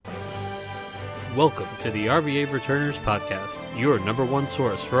Welcome to the RVA Returners Podcast, your number one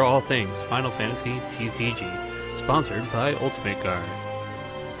source for all things Final Fantasy TCG, sponsored by Ultimate Guard.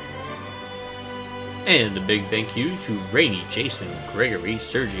 And a big thank you to Rainey, Jason, Gregory,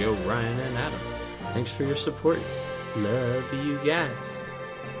 Sergio, Ryan, and Adam. Thanks for your support. Love you guys.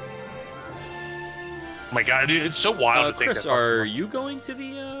 Oh my God, dude, it's so wild to think Chris, that. Are you going to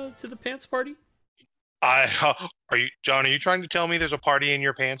the pants party? Are you, John? Are you trying to tell me there's a party in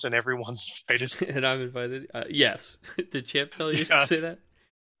your pants and everyone's invited? And I'm invited. Yes. Did Champ tell you Yes. to say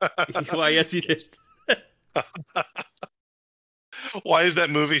that? Why? Yes, you did. Why is that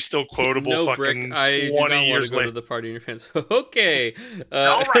movie still quotable? No, fucking Brick, I do 20 not want years to go later. to the party in your pants. Okay.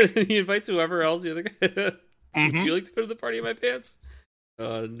 All right. He invites whoever else. The other guy. Would Mhm. you like to go to the party in my pants?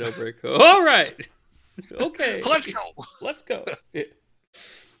 No, Brick. All right. Okay. Let's go. Let's go. Yeah.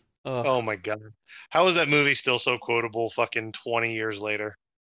 Oh my God, how is that movie still so quotable? Fucking 20 years later.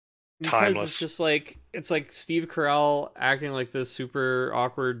 Because Timeless. It's just like Steve Carell acting like this super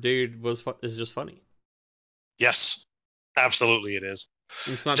awkward dude is just funny. Yes, absolutely, it is.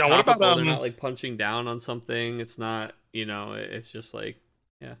 It's not John, what topical. about, They're not like punching down on something. It's not, it's just like,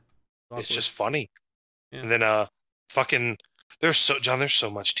 yeah. It's just funny. Yeah. And then fucking. There's so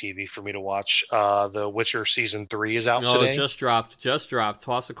much TV for me to watch. The Witcher season 3 is out today. It just dropped.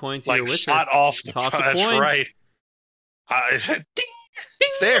 Toss a coin to your Witcher. Shot off the Toss a That's coin. right. Ding!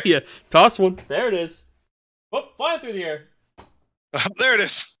 It's there. Yeah, toss one. There it is. Oh, flying through the air. There it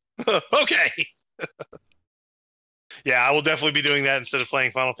is. Okay. Yeah, I will definitely be doing that instead of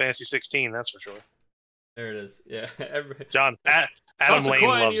playing Final Fantasy 16. That's for sure. There it is. Yeah. John, Adam Toss a Lane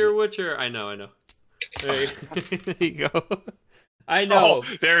coin loves to your it. Witcher. I know. There you go. I know. Oh,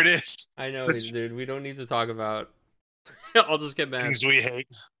 there it is. I know, dude. We don't need to talk about. I'll just get mad. Things we hate.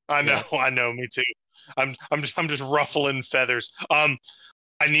 I know. Yeah. I know. Me too. I'm just ruffling feathers. I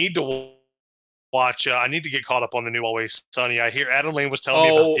need to watch. I need to get caught up on the new Always Sunny. I hear Adam Lane was telling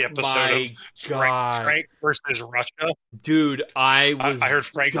me about the episode of Frank versus Russia. Dude, I heard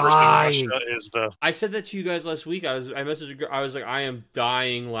Frank dying. versus Russia is the. I said that to you guys last week. I messaged a girl. I was like, I am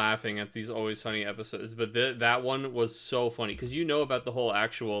dying laughing at these Always Sunny episodes, but that one was so funny because you know about the whole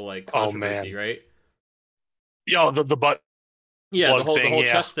actual like controversy, right? Yo, the butt. Yeah, the whole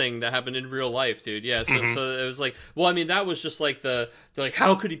yeah. chess thing that happened in real life, dude. Yeah, so Mhm. so it was like, well, I mean, that was just like the like,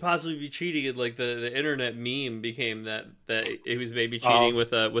 how could he possibly be cheating? And like the internet meme became that he was maybe cheating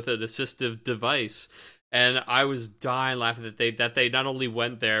with an assistive device, and I was dying laughing that they not only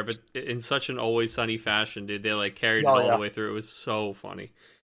went there, but in such an Always Sunny fashion, dude. They like carried it all the way through. It was so funny.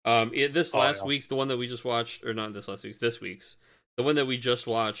 This last week's the one that we just watched, or not this last week's, this week's the one that we just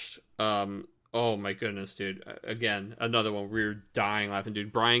watched. Oh my goodness, dude! Again, another one. We were dying laughing,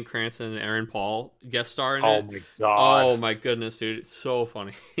 dude. Bryan Cranston and Aaron Paul guest star in it. Oh my God! Oh my goodness, dude! It's so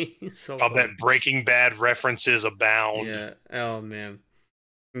funny. So I'll funny. bet Breaking Bad references abound. Yeah. Oh man,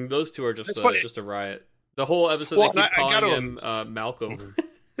 and those two are just That's funny. just a riot. The whole episode Well, they keep I calling gotta- him Malcolm.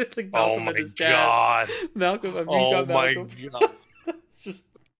 Like Malcolm Oh my and his dad. God! Malcolm. I've Oh got my Malcolm. God! It's just.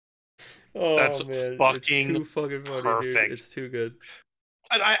 Oh That's man, fucking it's too fucking funny, perfect. dude. It's too good.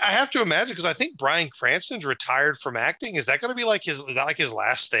 And I have to imagine because I think Bryan Cranston's retired from acting. Is that going to be like his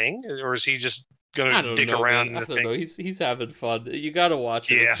last thing, or is he just going I to don't dick know, around? man. in I the don't thing? know. He's having fun. You got to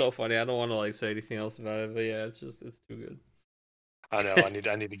watch it. Yeah. It's so funny. I don't want to like say anything else about it, but yeah, it's too good. I know. I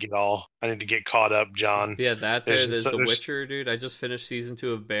need to get caught up, John. Yeah, there's There's- The there's- Witcher, dude. I just finished season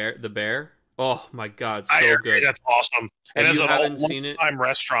 2 of The Bear. Oh my God, so I agree. good. That's awesome. And If as you an haven't old seen it, time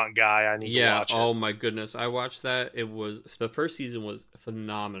restaurant guy, I need to yeah. watch it. Oh my goodness, I watched that. It was the first season was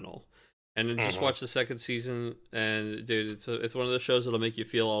phenomenal, and then just Mhm. watch the second season, and dude, it's one of those shows that'll make you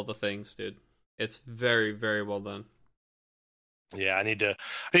feel all the things, dude. It's very, very well done. Yeah, I need to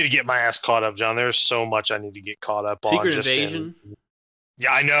get my ass caught up, John. There's so much I need to get caught up on. Secret just Invasion.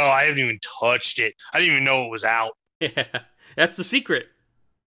 Yeah, I know. I haven't even touched it. I didn't even know it was out. Yeah, that's the secret.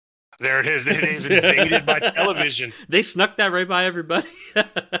 There it is. They've invaded my television. They snuck that right by everybody.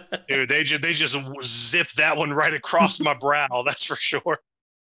 Dude, they just zipped that one right across my brow. That's for sure.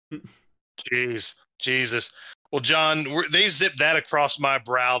 Jesus. Well, John, they zipped that across my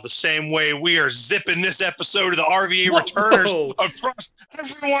brow the same way we are zipping this episode of the RVA Returners across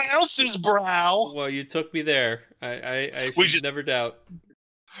everyone else's brow. Well, you took me there. I We should just- never doubt.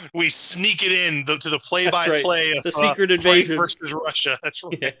 We sneak it in to the play-by-play Right. The of secret Frank invasion versus Russia. That's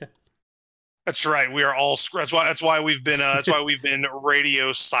right. Yeah. That's right. We are all. That's why we've been. That's why we've been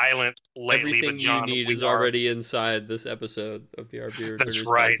radio silent lately. Everything but John, you need we is are- already inside this episode of the RVA Returners That's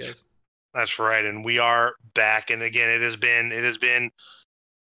right. podcast. That's right, and we are back. And again, it has been.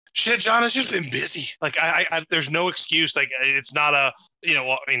 Shit, John, it's just been busy. Like I there's no excuse. Like it's not a.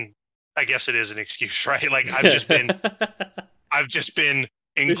 I mean, I guess it is an excuse, right? Like I've just been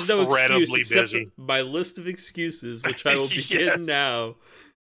incredibly busy. My list of excuses, which I will begin yes. now.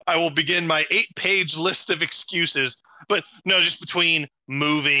 I will begin my 8-page list of excuses, but no, just between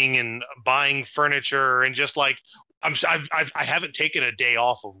moving and buying furniture and just like I haven't taken a day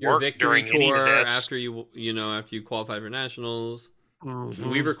off of Your work victory during tour any of this. after you qualified for nationals. Mm-hmm.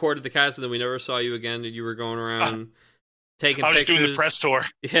 We recorded the cast and then we never saw you again. You were going around taking pictures. I was doing the press tour.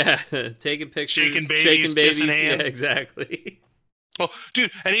 Yeah, taking pictures, shaking babies, kissing hands. Yeah, exactly. Oh, dude,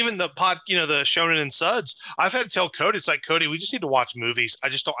 and even the the Shonen and Suds. I've had to tell Cody, it's like, Cody, we just need to watch movies. I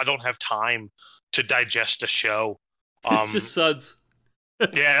don't have time to digest a show. It's just Suds.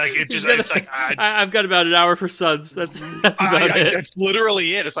 Yeah, like it's like I've got about an hour for Suds. That's about it. That's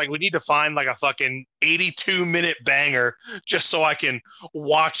literally it. It's like we need to find like a fucking 82-minute banger just so I can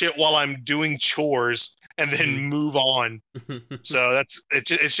watch it while I'm doing chores and then move on. So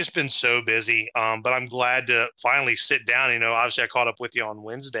it's just been so busy. But I'm glad to finally sit down. Obviously I caught up with you on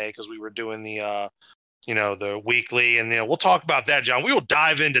Wednesday because we were doing the the weekly, and we'll talk about that, John. We will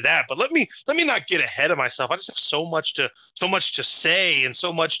dive into that, but let me not get ahead of myself. I just have so much to say and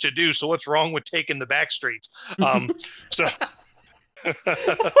so much to do. So what's wrong with taking the back streets? But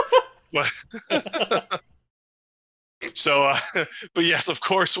yes, of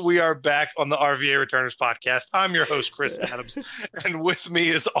course, we are back on the RVA Returners podcast. I'm your host, Chris Adams, and with me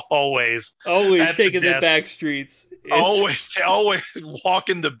is always taking the back streets. Always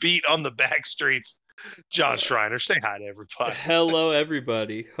walking the beat on the back streets. John Schreiner, say hi to everybody. Hello,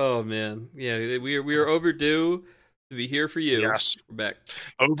 everybody. Oh man, yeah, we are overdue to be here for you. Yes, we're back.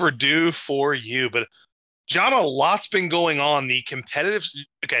 Overdue for you, but John, a lot's been going on. The competitive.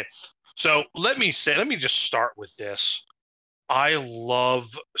 Okay, so let me just start with this. I love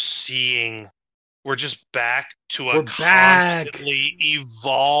seeing. We're just back to a constantly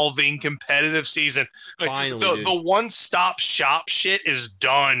evolving competitive season. Finally, the one-stop shop shit is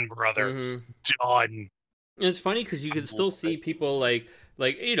done, brother. Mm-hmm. Done. And it's funny because you can still see people like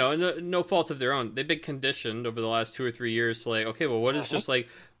no fault of their own. They've been conditioned over the last 2 or 3 years to like, okay, well, what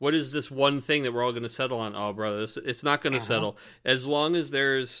is this one thing that we're all going to settle on? Oh, brother, it's not going to settle. As long as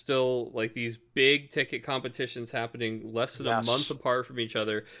there's still like these big ticket competitions happening less than a month apart from each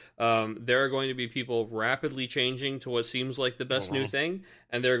other, there are going to be people rapidly changing to what seems like the best new thing.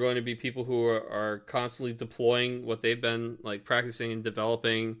 And there are going to be people who are constantly deploying what they've been like practicing and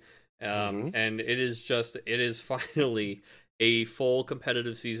developing. And it is finally a full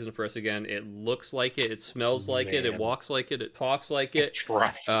competitive season for us again. It looks like it. It smells like it. It walks like it. It talks like it. That's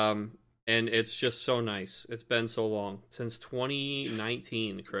right. And it's just so nice. It's been so long since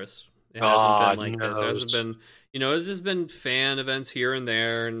 2019, Chris. It hasn't been like this. It hasn't been, there's just been fan events here and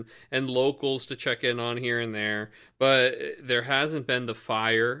there and locals to check in on here and there. But there hasn't been the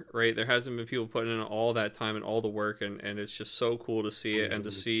fire, right? There hasn't been people putting in all that time and all the work. And it's just so cool to see it and to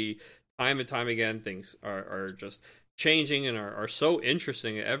see time and time again things are just changing and are so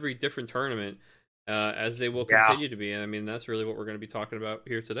interesting at every different tournament as they will continue to be. And I mean, that's really what we're going to be talking about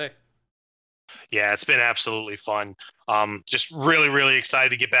here today. Yeah, it's been absolutely fun. Just really, really excited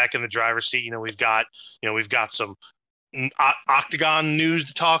to get back in the driver's seat. We've got some Octagon news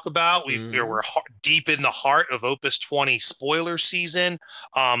to talk about. We're deep in the heart of Opus 20 spoiler season.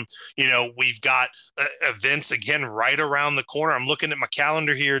 We've got events again right around the corner. I'm looking at my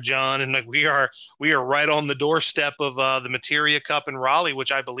calendar here, John, and like we are right on the doorstep of the Materia Cup in Raleigh,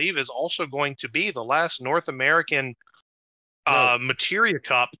 which I believe is also going to be the last North American Materia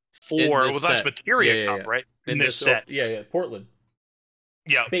Cup that's Materia Cup, right? In this set. Portland.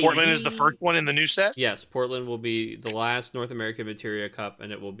 Yeah, baby. Portland is the first one in the new set? Yes, Portland will be the last North American Materia Cup,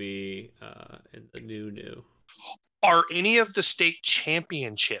 and it will be in the new. Are any of the state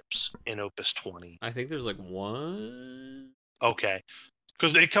championships in Opus 20? I think there's like one. Okay.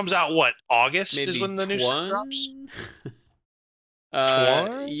 Because it comes out, August is when the new set drops?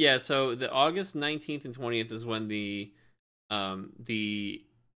 Yeah, so the August 19th and 20th is when the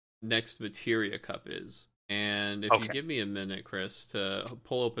next Materia Cup is. And if you give me a minute, Chris, to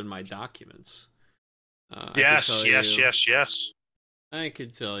pull open my documents. Yes. I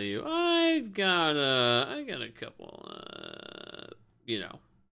could tell you. I got a couple,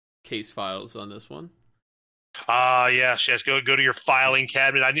 case files on this one. Yes. Go to your filing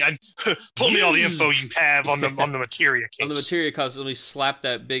cabinet. I pull me all the info you have on the Materia case. On the Materia case, let me slap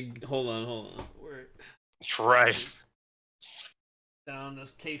that big. Hold on. That's right. Down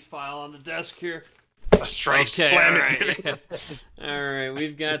this case file on the desk here. That's right. Okay, all right.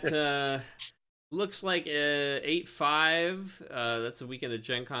 We've got looks like 8-5. That's the weekend of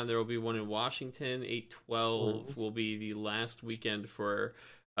Gen Con. There will be one in Washington. 8-12 will be the last weekend for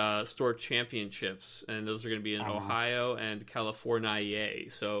store championships, and those are going to be in Ohio and California.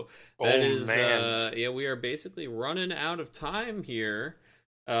 So we are basically running out of time here.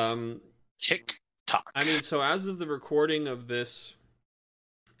 Tick tock. I mean, so as of the recording of this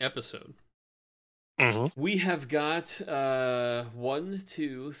episode, we have got 1,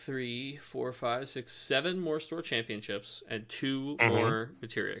 2, 3, 4, 5, 6, 7 more store championships and 2 more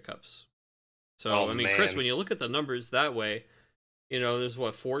Materia Cups. So Chris, when you look at the numbers that way, there's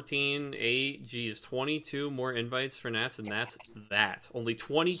 14, 8, 22 more invites for Nats, and that's that. Only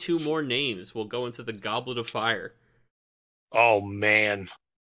 22 more names will go into the Goblet of Fire. Oh man,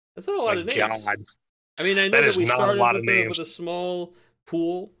 that's not a lot of names. God. I mean, I know that we started with a small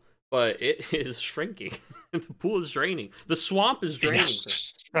pool, but it is shrinking. The pool is draining. The swamp is draining.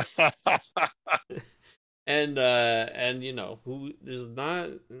 Yes. And there's not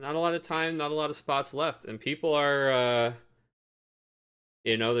a lot of time, not a lot of spots left, and people are,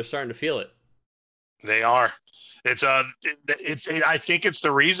 they're starting to feel it. They are. I think it's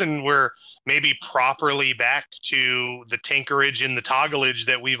the reason we're maybe properly back to the tinkerage and the toggleage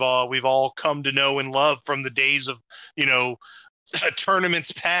that we've all come to know and love from the days of,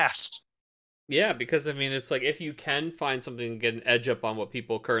 tournaments past. Yeah, because it's like if you can find something to get an edge up on what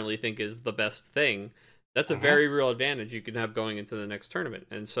people currently think is the best thing, that's a very real advantage you can have going into the next tournament.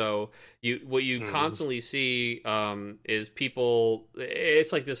 And so what you constantly see is people.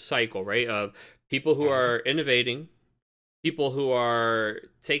 It's like this cycle, right? Of people who are innovating, people who are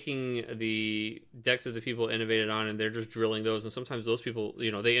taking the decks that the people innovated on, and they're just drilling those. And sometimes those people,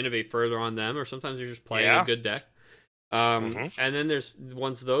 they innovate further on them, or sometimes they're just playing a good deck. And then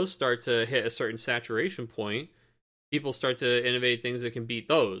once those start to hit a certain saturation point, people start to innovate things that can beat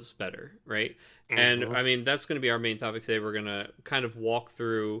those better, right? And that's going to be our main topic today. We're going to kind of walk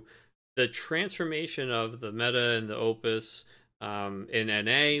through the transformation of the meta and the opus in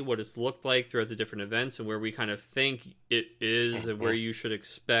NA, what it's looked like throughout the different events, and where we kind of think it is, and where you should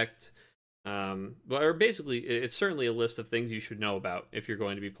expect. Or basically, it's certainly a list of things you should know about if you're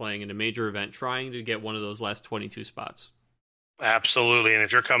going to be playing in a major event, trying to get one of those last 22 spots. Absolutely, and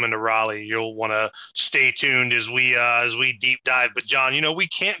if you're coming to Raleigh, you'll want to stay tuned as we deep dive. But John, we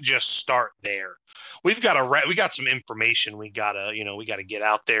can't just start there. We got some information we gotta get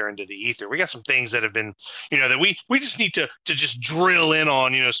out there into the ether. We got some things that have been that we just need to just drill in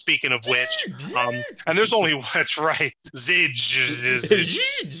on. Speaking of which, and there's only that's right,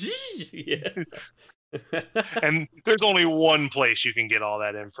 yeah. And there's only one place you can get all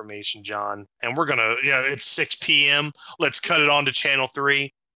that information, John. And we're gonna, it's 6 p.m. Let's cut it on to Channel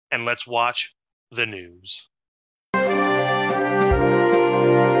 3 and let's watch the news.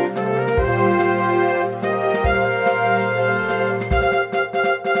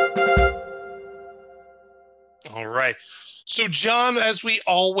 All right. So, John, as we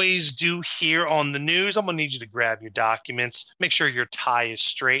always do here on the news, I'm going to need you to grab your documents, make sure your tie is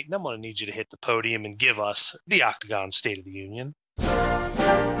straight, and I'm going to need you to hit the podium and give us the Octagon State of the Union.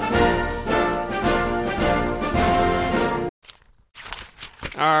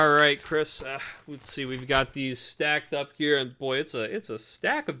 All right, Chris, let's see. We've got these stacked up here, and boy, it's a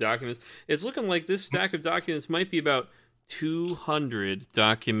stack of documents. It's looking like this stack of documents might be about 200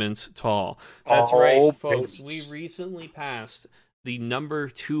 documents tall. That's right, folks. We recently passed the number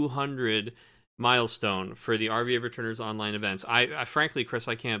 200 milestone for the RVA Returners online events. I frankly, Chris,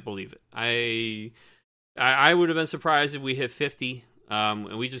 I can't believe it. I would have been surprised if we hit 50.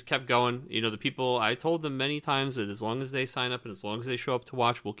 And we just kept going. The people, I told them many times that as long as they sign up and as long as they show up to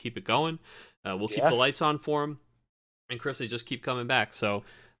watch, we'll keep it going. We'll keep the lights on for them. And Chris, they just keep coming back. So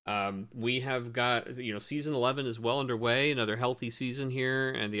we have got, season 11 is well underway. Another healthy season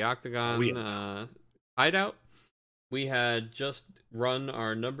here, and the Octagon hideout. We had just run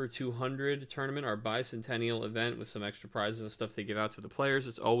our number 200 tournament, our bicentennial event, with some extra prizes and stuff they give out to the players.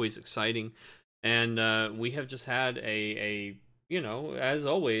 It's always exciting. And we have just had a as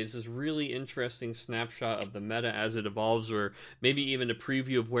always, this really interesting snapshot of the meta as it evolves, or maybe even a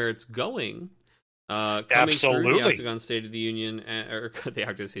preview of where it's going. Coming through the Octagon State of the Union, or the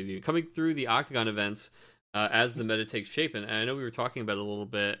Octagon State of the Union, coming through the Octagon events as the meta takes shape. And I know we were talking about it a little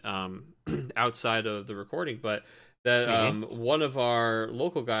bit outside of the recording, but that one of our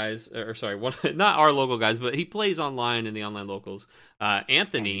local guys, not our local guys, but he plays online in the online locals,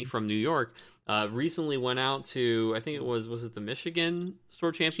 Anthony from New York, recently went out to, I think it was it the Michigan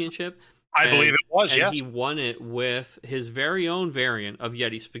Store Championship? I believe it was, yes. And he won it with his very own variant of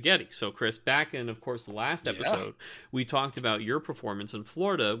Yeti Spaghetti. So, Chris, back in, of course, the last episode, we talked about your performance in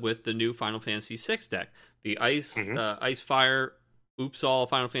Florida with the new Final Fantasy VI deck, the Ice Fire Oops All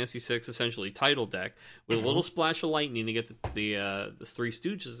Final Fantasy VI essentially title deck with a little splash of lightning to get the Three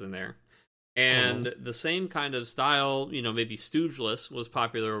Stooges in there. And the same kind of style, maybe Stoogeless was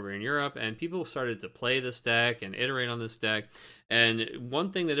popular over in Europe, and people started to play this deck and iterate on this deck. And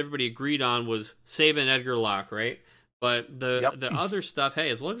one thing that everybody agreed on was Sabin Edgar Lock, right? But the other stuff, hey,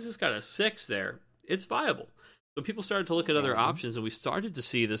 as long as it's got a 6 there, it's viable. So people started to look at other options, and we started to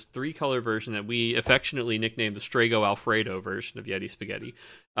see this 3-color version that we affectionately nicknamed the Strago Alfredo version of Yeti Spaghetti.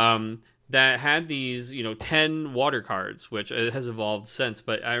 That had these, 10 water cards, which it has evolved since.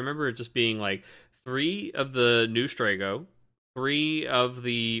 But I remember it just being like 3 of the new Strago, 3 of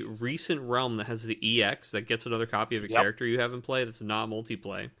the recent Realm that has the EX that gets another copy of a character you have in play that's not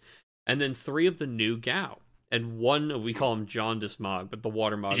multiplay, and then 3 of the new Gao, and 1 we call him Jaundice Mog, but the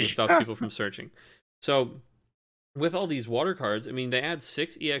water Mog to stop people from searching. So with all these water cards, I mean, they add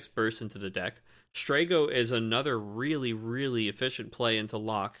 6 EX bursts into the deck. Strago is another really, really efficient play into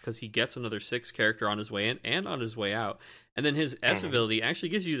Lock because he gets another 6 character on his way in and on his way out. And then his S ability actually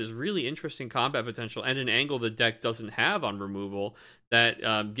gives you this really interesting combat potential and an angle the deck doesn't have on removal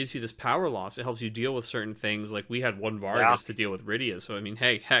that gives you this power loss. It helps you deal with certain things. Like we had 1 Vargas to deal with Rydia. So, I mean,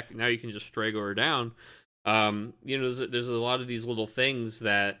 heck, now you can just Strago her down. There's a lot of these little things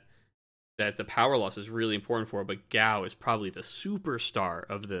that the power loss is really important for, but Gao is probably the superstar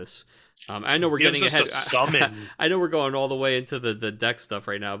of this. I know we're getting ahead. I know we're going all the way into the deck stuff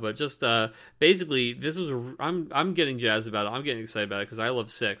right now, but just basically, this is I'm getting jazzed about it. I'm getting excited about it because I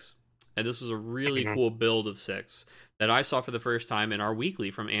love 6, and this was a really cool build of 6 that I saw for the first time in our weekly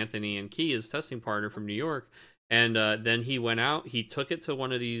from Anthony and Key, his testing partner from New York. And then he went out, he took it to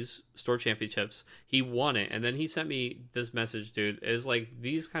one of these store championships, he won it, and then he sent me this message, dude. It's like,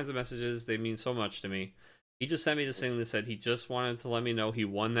 these kinds of messages, they mean so much to me. He just sent me this thing that said he just wanted to let me know he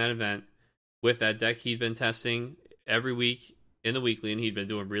won that event with that deck he'd been testing every week in the weekly, and he'd been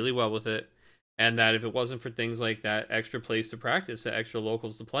doing really well with it. And that if it wasn't for things like that extra place to practice, the extra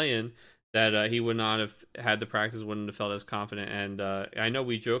locals to play in, that he would not have had the practice, wouldn't have felt as confident. And I know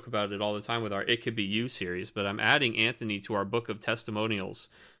we joke about it all the time with our It Could Be You series, but I'm adding Anthony to our book of testimonials.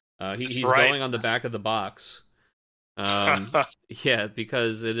 He's going on the back of the box. Yeah,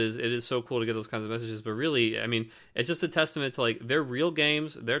 because it is so cool to get those kinds of messages. But really, I mean, it's just a testament to, like, they're real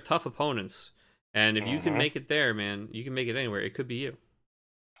games, they're tough opponents, and if you can make it there, man, you can make it anywhere. It could be you.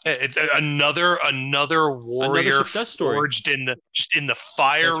 It's another warrior success story forged in the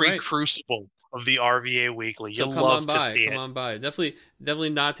fiery crucible of the RVA Weekly. You'll love to see it. Come on by. Definitely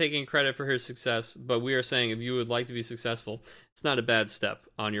not taking credit for his success, but we are saying if you would like to be successful, it's not a bad step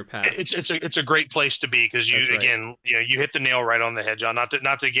on your path. It's a great place to be because you hit the nail right on the head, John. Not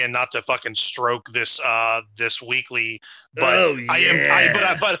to fucking stroke this weekly, but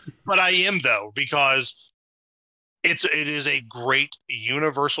I am though, because it is a great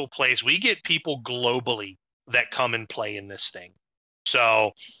universal place. We get people globally that come and play in this thing.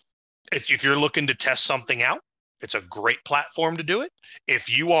 So if you're looking to test something out, it's a great platform to do it.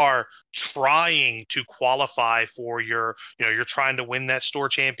 If you are trying to qualify for you're trying to win that store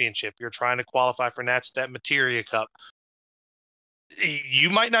championship, you're trying to qualify for that Materia Cup, you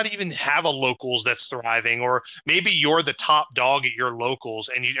might not even have a locals that's thriving, or maybe you're the top dog at your locals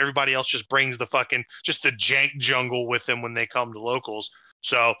and everybody else just brings the jank jungle with them when they come to locals.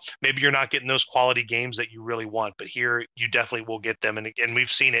 So maybe you're not getting those quality games that you really want, but here you definitely will get them. And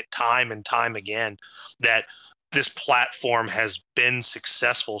we've seen it time and time again that this platform has been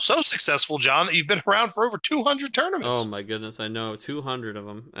successful. So successful, John, that you've been around for over 200 tournaments. Oh my goodness, I know, 200 of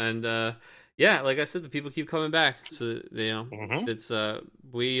them. And yeah, like I said, the people keep coming back. So, it's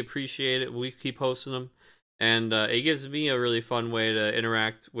we appreciate it. We keep hosting them. And it gives me a really fun way to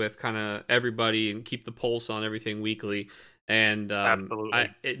interact with kind of everybody and keep the pulse on everything weekly. And absolutely.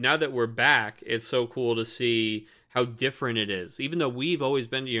 Now that we're back, it's so cool to see how different it is. Even though we've always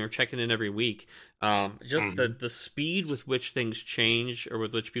been, checking in every week, just the speed with which things change, or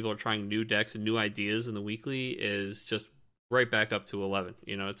with which people are trying new decks and new ideas in the weekly, is just right back up to 11.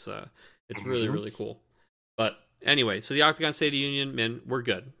 It's really, really cool. But anyway, so the Octagon State of the Union, man, we're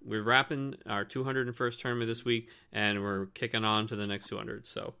good. We're wrapping our 201st tournament this week, and we're kicking on to the next 200.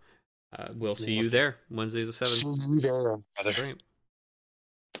 So we'll see you there Wednesdays the 7th. See you there, brother. Great.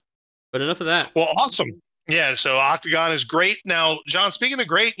 But enough of that. Well, awesome. Yeah, so Octagon is great. Now, John, speaking of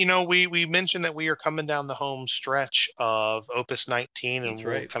great, we mentioned that we are coming down the home stretch of Opus 19, and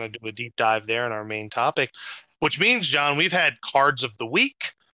we'll kind of do a deep dive there in our main topic, which means, John, we've had cards of the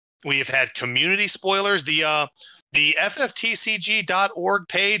week. We have had community spoilers. The FFTCG.org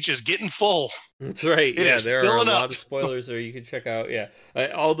page is getting full. That's right. It Yeah, is there are a filling lot up. of spoilers there you can check out. Yeah,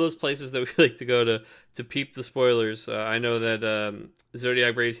 all those places that we like to go to peep the spoilers. I know that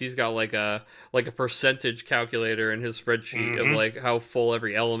Zodiac Braves, he's got like a percentage calculator in his spreadsheet of Mm-hmm. like how full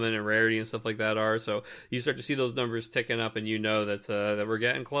every element and rarity and stuff like that are. So you start to see those numbers ticking up, and you know that that we're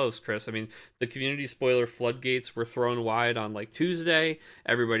getting close, Chris. I mean, the community spoiler floodgates were thrown wide on like Tuesday.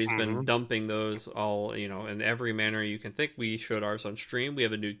 Everybody's been Mm-hmm. dumping those all, in every manner you can think. We showed ours on stream. We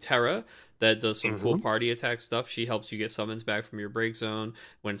have a new Terra that does some cool Mm-hmm. party attack stuff. She helps you get summons back from your break zone.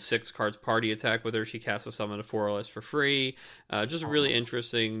 When 6 cards party attack with her, she casts a summon to 4 LS for free. Just a really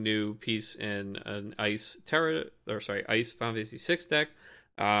interesting new piece in an Ice Ice Final Fantasy 6 deck.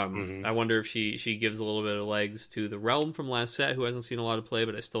 Mm-hmm. I wonder if she gives a little bit of legs to the Realm from last set, who hasn't seen a lot of play,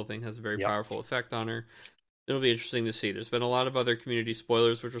 but I still think has a very Yep. powerful effect on her. It'll be interesting to see. There's been a lot of other community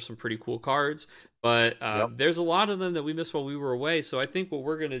spoilers, which are some pretty cool cards, but there's a lot of them that we missed while we were away. So I think what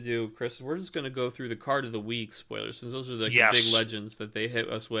we're going to do, Chris, is we're just going to go through the card of the week spoilers, since those are like the big legends that they hit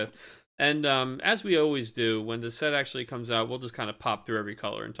us with. And as we always do, when the set actually comes out, we'll just kind of pop through every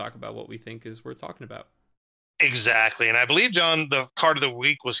color and talk about what we think is worth talking about. Exactly, and I believe, John, the card of the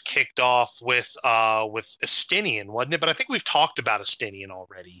week was kicked off with Estinian, wasn't it? But I think we've talked about Estinian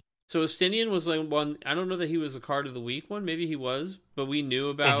already. So Estinian was like one. I don't know that he was a card of the week one. Maybe he was, but we knew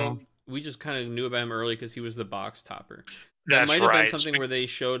about. We just kind of knew about him early because he was the box topper. That might have been something where they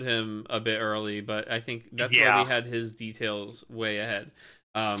showed him a bit early, but I think that's why we had his details way ahead.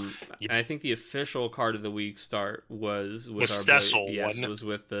 And I think the official card of the week start was with our Cecil. Yes, was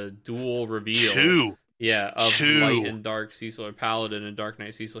with the dual reveal. Of Light and Dark Cecil, or Paladin and Dark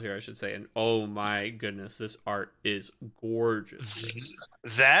Knight Cecil here, I should say. And oh my goodness, this art is gorgeous.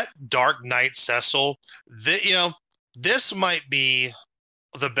 That Dark Knight Cecil, this might be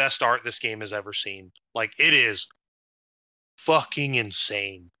the best art this game has ever seen. Like, it is fucking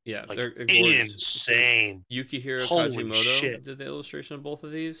insane. Yeah, like, they're insane. Yukihiro Holy Kajimoto shit. did the illustration of both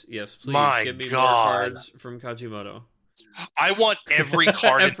of these. Yes, please give me more cards from Kajimoto. I want every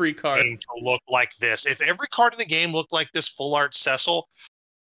card every card to look like this. If every card in the game looked like this full art Cecil,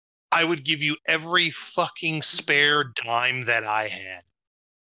 I would give you every fucking spare dime that I had.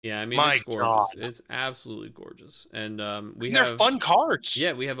 Yeah, I mean, it's gorgeous. God. It's absolutely gorgeous. And they're fun cards.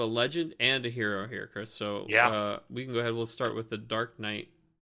 Yeah, we have a legend and a hero here, Chris. So we can go ahead. Let's start with the Dark Knight.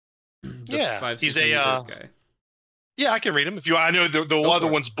 He's a guy. Yeah, I can read them. If you, I know the other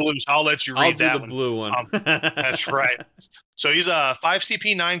one's blue, so I'll let you read that one. The blue one. That's right. So he's a 5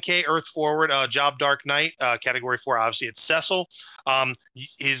 CP, 9K, Earth Forward, Job Dark Knight, Category 4. Obviously, it's Cecil.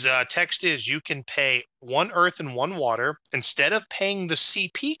 His text is: you can pay 1 Earth and 1 Water instead of paying the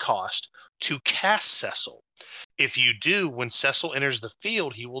CP cost to cast Cecil. If you do, when Cecil enters the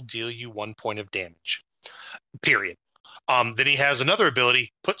field, he will deal you 1 point of damage. Period. Then he has another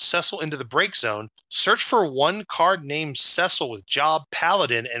ability: put Cecil into the break zone, search for 1 card named Cecil with Job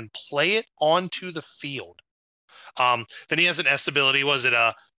Paladin, and play it onto the field. Then he has an S ability. Was it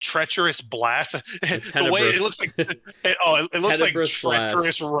a Treacherous Blast? The way it looks like, it looks like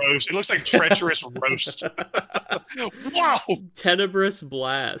Treacherous Roast. It looks like Treacherous Roast. Wow! Tenebrous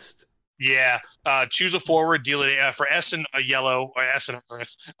Blast. Yeah, choose a forward, deal it for S and a yellow, or S and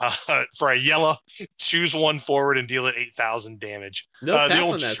Earth. For a yellow, choose 1 forward and deal it 8,000 damage. The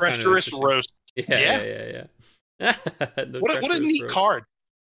old Treacherous Roast. Yeah. What a neat card.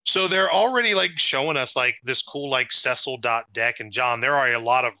 So they're already like showing us like this cool like Cecil deck, and John, there are a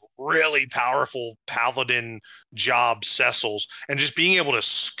lot of really powerful Paladin Job Cecils, and just being able to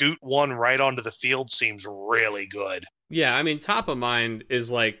scoot 1 right onto the field seems really good. Yeah, I mean, top of mind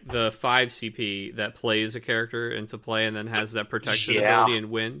is like the 5 CP that plays a character into play and then has that protection ability and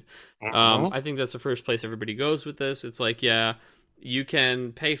win. I think that's the first place everybody goes with this. It's like, yeah, you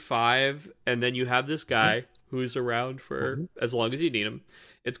can pay 5 and then you have this guy who's around for as long as you need him.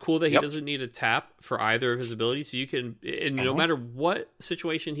 It's cool that he doesn't need a tap for either of his abilities, so you can, and no matter what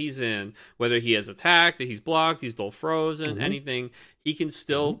situation he's in, whether he has attacked, he's blocked, he's dual frozen, anything, he can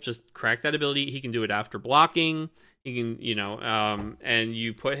still just crack that ability. He can do it after blocking. He can, and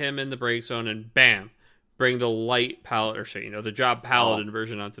you put him in the break zone, and bam, bring the light paladin, or the Job Paladin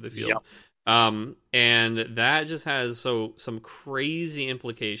version onto the field. And that just has some crazy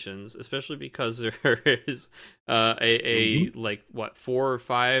implications, especially because there is like 4 or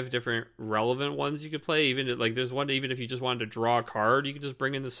 5 different relevant ones you could play. Even like there's one, even if you just wanted to draw a card, you could just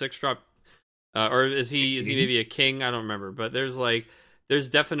bring in the 6-drop. Or is he maybe a king? I don't remember, but there's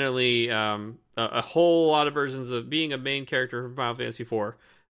definitely a whole lot of versions of being a main character from Final Fantasy IV.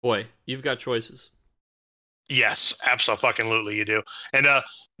 Boy, you've got choices. Yes, absolutely, you do. And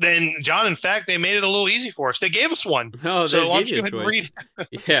then, John, in fact, they made it a little easy for us. They gave us one. Oh, So they why gave don't you you a go ahead and read? choice.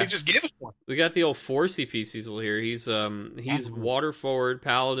 They Yeah. just gave us one. We got the old 4 CP Cecil here. He's Mhm. water forward,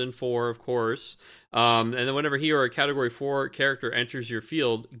 paladin 4, of course. And then whenever he or a category 4 character enters your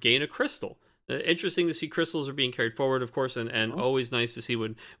field, gain a crystal. Interesting to see crystals are being carried forward, of course, and always nice to see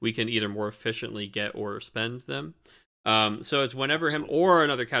when we can either more efficiently get or spend them. So it's whenever him Absolutely. or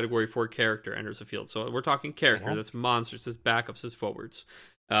another category 4 character enters the field. So we're talking character. Mhm. That's monsters, that's backups, that's forwards.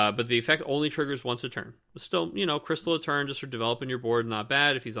 But the effect only triggers once a turn. Still, crystal a turn just for developing your board, not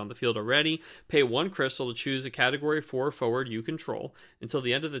bad. If he's on the field already, pay 1 crystal to choose a category 4 forward you control. Until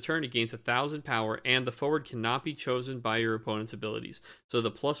the end of the turn, it gains 1,000 power, and the forward cannot be chosen by your opponent's abilities. So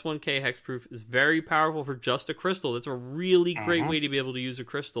the plus 1k hexproof is very powerful for just a crystal. That's a really great Mhm. way to be able to use a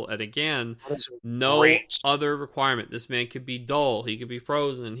crystal. And again, That's no great. other requirement. This man could be dull, he could be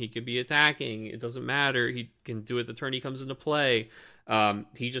frozen, he could be attacking. It doesn't matter. He can do it the turn he comes into play.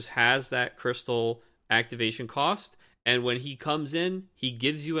 He just has that crystal activation cost, and when he comes in, he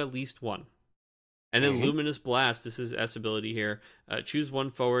gives you at least 1. And then Mhm. Luminous Blast is his S ability here. Choose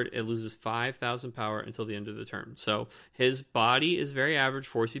 1 forward. It loses 5,000 power until the end of the turn. So his body is very average,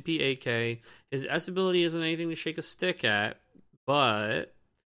 4 CP, 8k. His S ability isn't anything to shake a stick at, but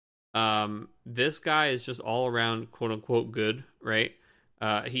this guy is just all around quote unquote good, right?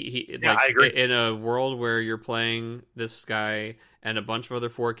 He Yeah, like I agree. in a world where you're playing this guy and a bunch of other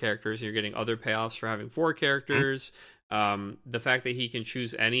 4 characters, and you're getting other payoffs for having 4 Mhm. characters. The fact that he can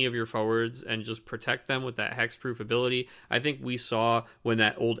choose any of your forwards and just protect them with that hexproof ability, I think we saw when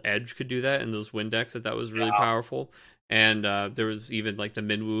that old Edge could do that in those Windex that was really Yeah. powerful. And there was even like the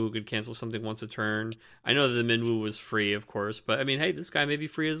Minwoo who could cancel something once a turn. I know that the Minwoo was free, of course, but I mean, hey, this guy may be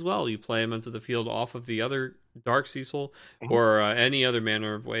free as well. You play him into the field off of the other Dark Cecil Mhm. or any other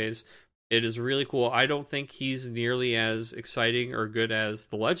manner of ways. It is really cool. I don't think he's nearly as exciting or good as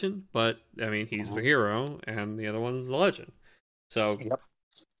the Legend, but I mean, he's the Mhm. hero, and the other one is the Legend. So Yep.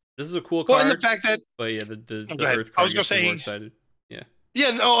 this is a cool Well, and the card, fact that but yeah, the oh, the go ahead. Earth I was card gonna gets me say more excited. Yeah,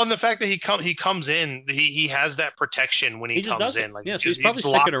 yeah, no, and the fact that he comes in, he has that protection when he he just comes does it. in, like Yeah, so he's probably he's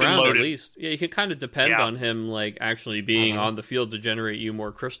sticking locked and around at loaded. least. Yeah, you can kind of depend Yeah. on him like actually being Hmm. on the field to generate you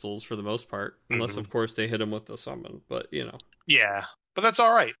more crystals for the most part, unless Hmm. of course they hit him with the summon. But Yeah, but that's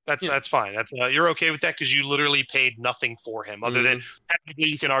all right. That's yeah. that's fine. That's you're okay with that because you literally paid nothing for him, other than Mm-hmm. technically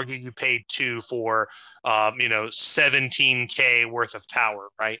you can argue you paid 2 for 17k worth of power,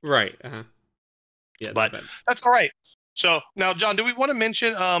 right? Right. Uh-huh. Yeah, not But bad. that's all right. So now, John, do we want to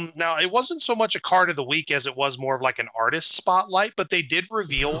mention? Now it wasn't so much a card of the week as it was more of like an artist spotlight, but they did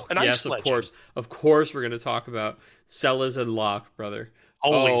reveal an Yes, ice of legend. course. Of course, we're going to talk about Sellers and Locke, brother.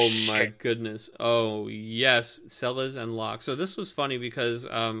 Holy Oh my shit! goodness. Oh yes, Sellers and Locke. So this was funny because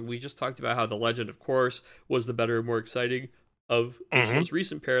we just talked about how the Legend, of course, was the better, more exciting of this Hmm. most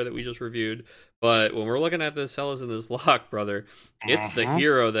recent pair that we just reviewed. But when we're looking at this Sellers and this Locke, brother, it's the Hmm.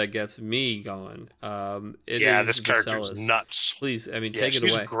 hero that gets me going. It Yeah, is this the character's Sellers. nuts. Please, I mean, Yeah, take it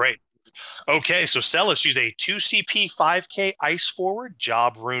she's away. great. Okay, so Celis, she's a 2 CP 5k ice forward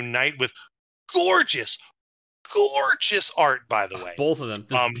job rune knight with gorgeous, gorgeous art, by the way. Both of them.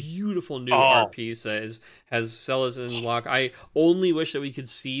 This Um, beautiful new art oh piece that has Sellers and Locke. I only wish that we could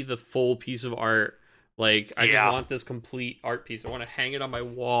see the full piece of art. Like, I just yeah, want this complete art piece. I want to hang it on my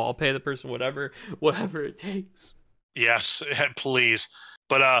wall. I'll pay the person whatever it takes. yes, please.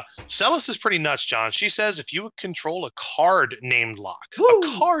 But Celis is pretty nuts, John. She says if you control a Woo! card named Locke,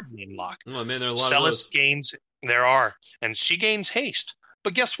 Oh man, there are a lot of Celis those. gains. There are, and she gains haste.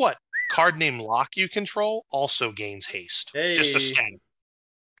 But guess what? Card named Locke you control also gains haste. Just a Hey, stat.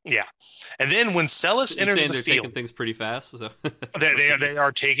 Yeah. And then when Celis you're enters saying the they're taking field, things pretty fast. So. they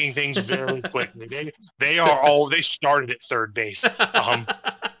are taking things very quickly. They started at third base.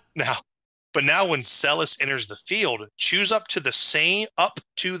 Now but now when Celis enters the field, choose up to the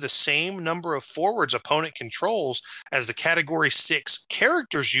same number of forwards opponent controls as the category 6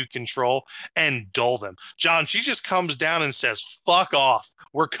 characters you control and dull them. John, she just comes down and says, "Fuck off.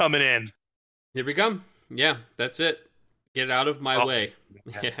 We're coming in." Here we come. Yeah, that's it. Get out of my Oh, way.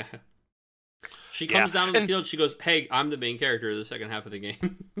 man. Yeah. She Yeah. comes down on the And field. She goes, "Hey, I'm the main character of the second half of the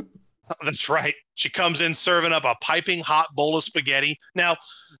game." that's right. She comes in serving up a piping hot bowl of spaghetti. Now,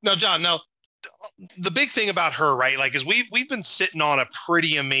 John, the big thing about her, right? Like, is we've been sitting on a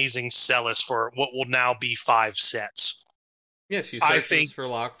pretty amazing Celis for what will now be 5 sets. Yeah, she I searches think. for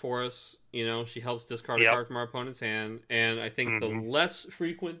lock for us. She helps discard a Yep. card from our opponent's hand. And I think the Hmm. less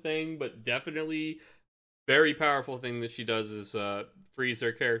frequent thing, but definitely very powerful thing that she does is freeze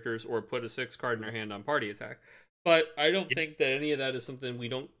their characters or put a 6 card in their hand on party attack. But I don't think that any of that is something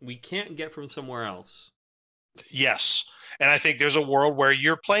we can't get from somewhere else. Yes. And I think there's a world where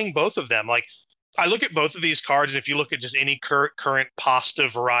you're playing both of them. Like, I look at both of these cards, and if you look at just any current pasta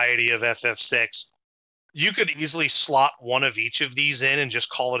variety of FF6, you could easily slot one of each of these in and just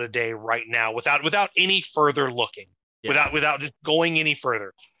call it a day right now without any further looking, without just going any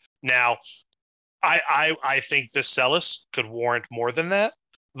further. Now, I think the Celis could warrant more than that.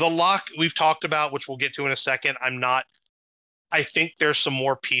 The lock we've talked about, which we'll get to in a second, I think there's some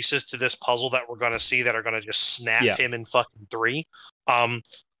more pieces to this puzzle that we're going to see that are going to just snap him in fucking 3.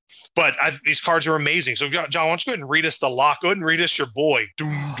 But these cards are amazing. So, John, why don't you go ahead and read us the lock? Go ahead and read us your boy.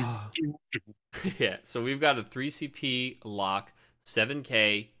 Yeah, so we've got a 3CP lock,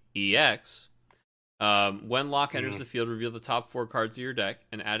 7K EX. When lock enters the field, reveal the top 4 cards of your deck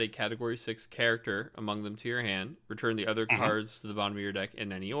and add a Category 6 character among them to your hand. Return the other cards to the bottom of your deck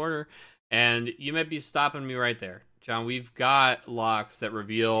in any order. And you might be stopping me right there, John. We've got locks that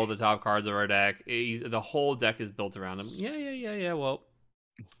reveal the top cards of our deck. The whole deck is built around them. Yeah. Well,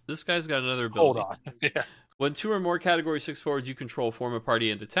 this guy's got another ability. Hold on. Yeah. When 2 or more Category 6 forwards you control form a party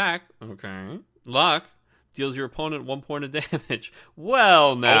and attack, okay, lock deals your opponent 1 point of damage.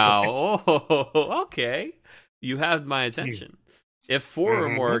 Well, now, okay. You have my attention. If 4 or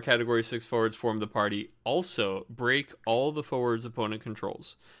more Category 6 forwards form the party, also break all the forwards opponent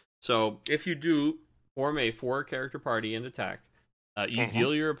controls. So, if you do form a 4-character party and attack, you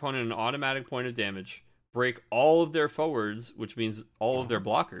deal your opponent an automatic point of damage, break all of their forwards, which means all of their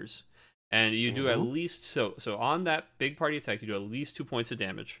blockers, and you do at least so on that big party attack, you do at least 2 points of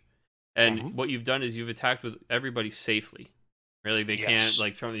damage. And what you've done is you've attacked with everybody safely. Really, they can't,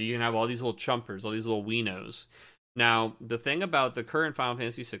 like, you can have all these little chumpers, all these little weenos. Now, the thing about the current Final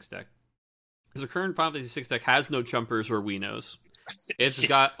Fantasy VI deck is the current Final Fantasy VI deck has no chumpers or weenos. It's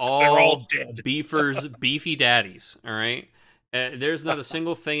got all beefers, beefy daddies, all right? There's not a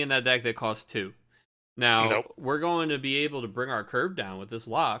single thing in that deck that costs 2. Now, we're going to be able to bring our curve down with this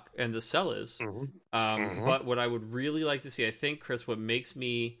lock and the Celis. But what I would really like to see, I think, Chris, what makes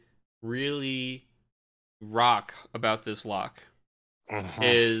me really rock about this lock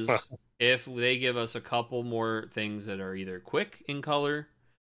is if they give us a couple more things that are either quick in color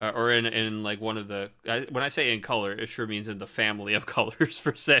or in like one of the, when I say in color, it sure means in the family of colors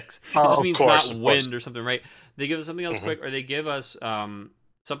for 6. It just means not wind or something, right? They give us something else quick, or they give us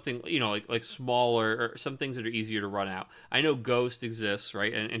something, you know, like smaller, or some things that are easier to run out. I know Ghost exists,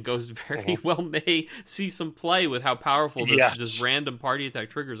 right? And Ghost very well may see some play with how powerful this random party attack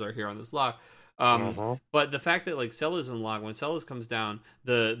triggers are here on this lock. But the fact that, like, Celis in lock, when Celis comes down,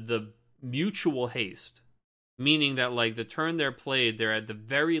 the mutual haste, meaning that, like, the turn they're played, they're at the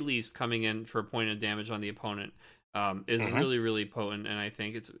very least coming in for a point of damage on the opponent, is really, really potent, and I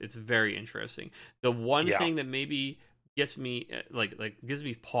think it's very interesting. The one thing that maybe gets me gives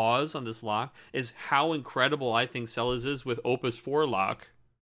me pause on this lock is how incredible I think Celis is with Opus 4 lock.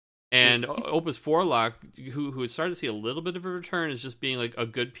 And Opus 4 lock, who is starting to see a little bit of a return, is just being like a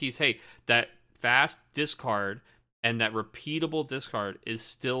good piece. Hey, that fast discard and that repeatable discard is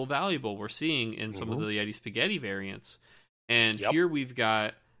still valuable. We're seeing in some of the Yeti Spaghetti variants. And here we've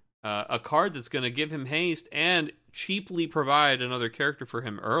got a card that's going to give him haste and cheaply provide another character for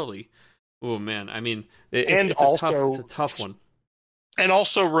him early. Oh, man. I mean, it's a tough one. And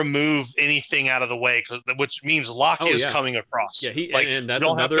also remove anything out of the way, which means lock is coming across. Yeah, and that's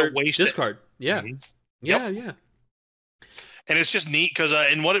another discard. Yeah. Yeah. And it's just neat because,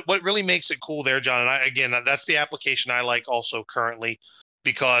 and what really makes it cool there, John, and that's the application I like also currently,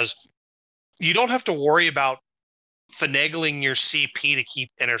 because you don't have to worry about finagling your CP to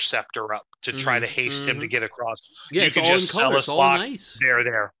keep Interceptor up to try to haste him to get across. Yeah, you can just sell a slot. Nice.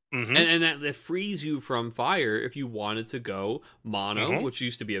 There. And that frees you from fire if you wanted to go mono, which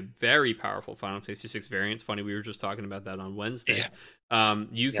used to be a very powerful Final Fantasy VI variant. It's funny, we were just talking about that on Wednesday.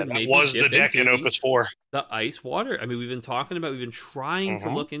 You can maybe was the deck in Opus 4. The ice water. I mean, we've been trying to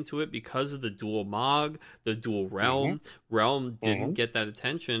look into it because of the dual Mog, the dual Realm. Realm didn't get that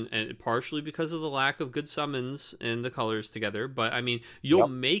attention, and partially because of the lack of good summons and the colors together. But I mean, you'll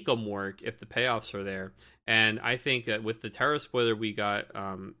make them work if the payoffs are there. And I think that with the Terra spoiler we got,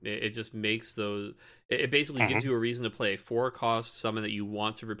 it just makes those. It basically gives you a reason to play a 4-cost summon that you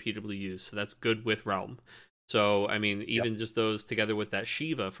want to repeatedly use. So that's good with Realm. So I mean, even just those together with that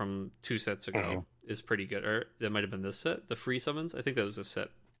Shiva from 2 sets ago is pretty good. Or that might have been this set, the free summons. I think that was this set.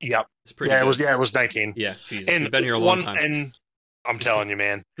 Yep. It's pretty. Good. It was 19. Yeah, Jesus. And we've been here a long time. And I'm telling you,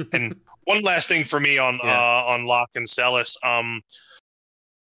 man. And one last thing for me on Locke and Celis.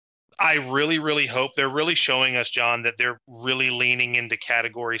 I really, really hope they're really showing us, John, that they're really leaning into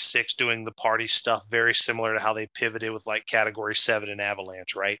Category 6, doing the party stuff very similar to how they pivoted with like Category 7 and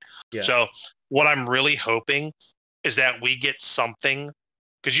Avalanche, right? Yeah. So what I'm really hoping is that we get something,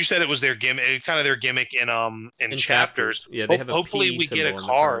 because you said it was their gimmick, kind of their gimmick in chapters. Yeah, they have a hopefully P we get a symbol on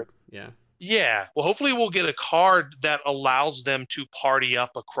the card. Yeah. Yeah. Well, hopefully we'll get a card that allows them to party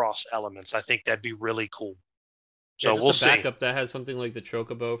up across elements. I think that'd be really cool. So just we'll a backup see. that has something like the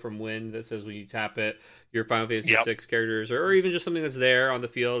Chocobo from Wind that says when you tap it, your Final Fantasy Yep. 6 characters, or even just something that's there on the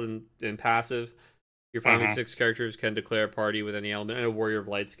field and passive. Your Final Fantasy 6 characters can declare a party with any element, and a Warrior of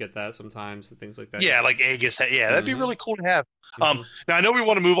Lights get that sometimes and things like that. Yeah, like Aegis. Yeah, that'd be really cool to have. Now I know we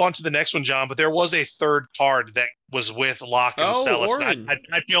want to move on to the next one, John, but there was a third card that was with Locke and Celis.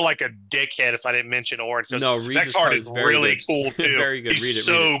 I feel like a dickhead if I didn't mention Orin, because that card is really cool too. Very good. He's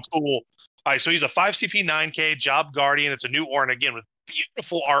so cool. All right, so he's a 5 CP 9K Job Guardian. It's a new Orin again with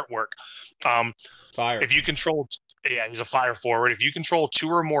beautiful artwork. Fire. If you control, he's a fire forward. If you control 2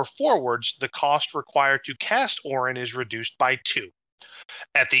 or more forwards, the cost required to cast Orin is reduced by 2.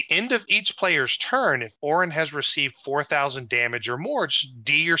 At the end of each player's turn, if Orin has received 4,000 damage or more, just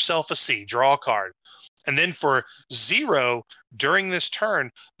D yourself a C, draw a card. And then for 0, during this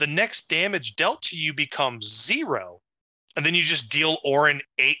turn, the next damage dealt to you becomes 0. And then you just deal Orin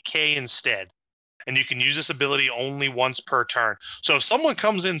 8K instead. And you can use this ability only once per turn. So if someone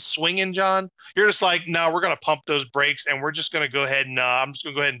comes in swinging, John, you're just like, no, we're going to pump those brakes, and we're just going to go ahead and I'm just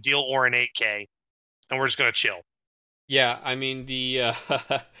going to go ahead and deal Orin 8K, and we're just going to chill. Yeah, I mean the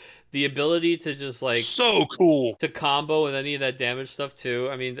the ability to just like so cool to combo with any of that damage stuff too.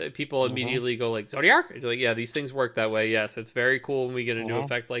 I mean, people immediately go like Zodiac. Like, yeah, these things work that way. Yes, it's very cool when we get a new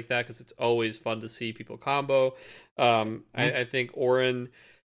effect like that because it's always fun to see people combo. I think Orin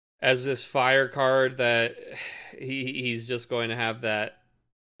as this fire card that he's just going to have that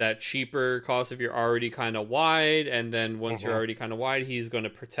cheaper cost if you're already kind of wide, and then once you're already kind of wide, he's going to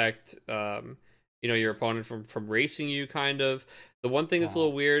protect your opponent from racing you, kind of. The one thing that's a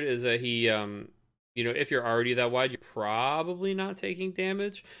little weird is that he if you're already that wide, you're probably not taking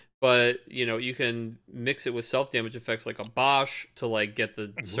damage, but you can mix it with self damage effects like a Bosch to like get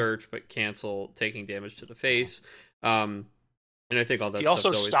the search but cancel taking damage to the face. And I think all that. He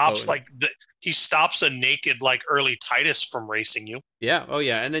also stops he stops a naked like early Titus from racing you. Yeah. Oh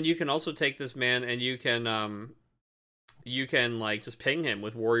yeah. And then you can also take this man and you can like just ping him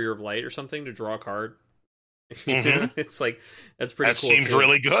with Warrior of Light or something to draw a card. It's like that's pretty. That cool seems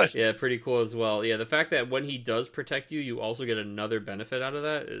really good. Yeah, pretty cool as well. Yeah, the fact that when he does protect you, you also get another benefit out of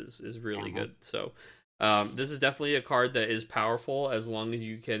that is really good. So. This is definitely a card that is powerful as long as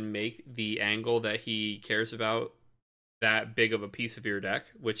you can make the angle that he cares about that big of a piece of your deck,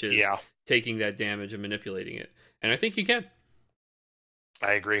 which is taking that damage and manipulating it. And I think you can.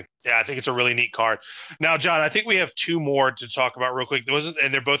 I agree. Yeah, I think it's a really neat card. Now, John, I think we have 2 more to talk about real quick.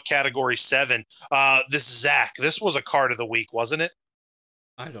 And they're both Category 7. This Zach, this was a card of the week, wasn't it?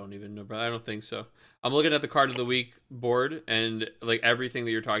 I don't even know, bro. I don't think so. I'm looking at the card of the week board, and like everything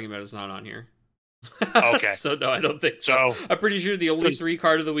that you're talking about is not on here. Okay. So no, I don't think so. I'm pretty sure the only 3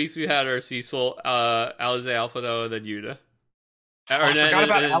 card of the weeks we had are Cecil, Alize, Alphino, and then Yuta. I forgot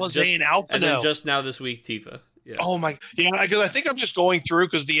about Alize and Alphino. And then just now this week, Tifa. Yeah. Oh my, yeah, because I think I'm just going through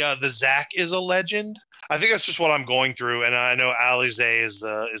because the Zach is a legend. I think that's just what I'm going through, and I know Alize is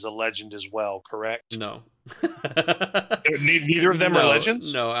a legend as well. Correct? No. Neither of them are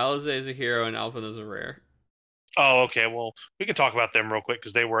legends. No, Alize is a hero and Alphino is a rare. Oh, okay. Well, we can talk about them real quick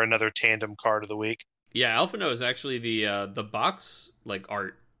because they were another tandem card of the week. Yeah, Alphino is actually the box like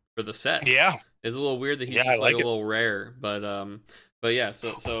art for the set. Yeah, it's a little weird that he's just like a little rare, but yeah.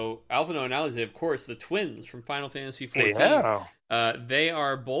 So Alphino and Alize, of course, the twins from Final Fantasy XIV. Yeah, they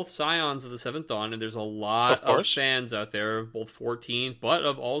are both scions of the Seventh Dawn, and there's a lot of fans out there of both 14, but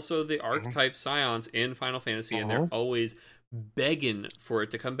of also the archetype scions in Final Fantasy, and they're always begging for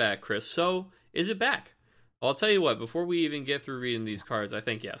it to come back. Chris, so is it back? I'll tell you what, before we even get through reading these cards, I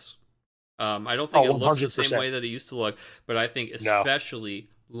think yes. I don't think it looks the same way that it used to look, but I think especially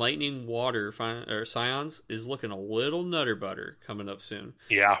Lightning Water Scions is looking a little nutter butter coming up soon.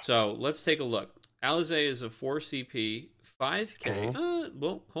 Yeah. So let's take a look. Alize is a 4 CP, 5K.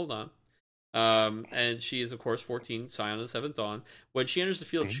 Well, hold on. And she is, of course, 14, Scion of the Seventh Dawn. When she enters the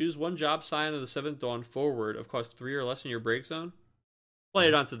field, choose one job Scion of the Seventh Dawn forward of cost 3 or less in your break zone. Play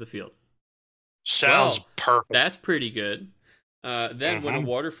it onto the field. Sounds perfect. That's pretty good. Then, when a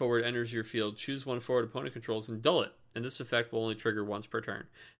water forward enters your field, choose one forward opponent controls and dull it. And this effect will only trigger once per turn.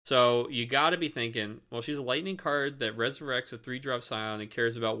 So you got to be thinking, well, she's a lightning card that resurrects a 3-drop Scion and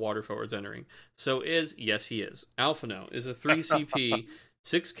cares about water forwards entering. So yes, he is. Alphino is a 3 CP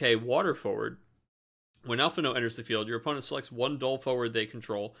 6K water forward. When Alphino enters the field, your opponent selects one dull forward they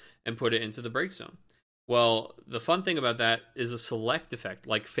control and put it into the break zone. Well, the fun thing about that is a select effect,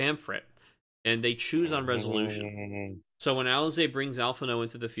 like Famfrit, and they choose on resolution. So when Alizé brings Alphino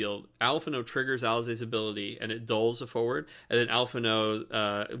into the field, Alphino triggers Alizé's ability, and it dulls a forward, and then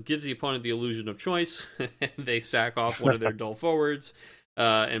Alphino gives the opponent the illusion of choice, and they sack off one of their dull forwards,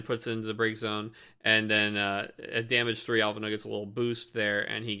 and puts it into the break zone, and then at damage 3, Alphino gets a little boost there,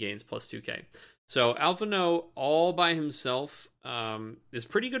 and he gains plus 2k. So Alphino all by himself is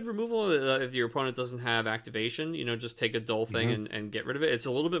pretty good removal if your opponent doesn't have activation. Just take a dull thing and get rid of it. It's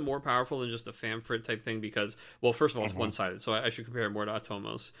a little bit more powerful than just a Famfrit type thing because, well, first of all, it's one-sided, so I should compare it more to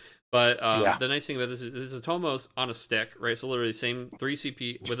Atomos. But the nice thing about this is Atomos on a stick, right? So literally same 3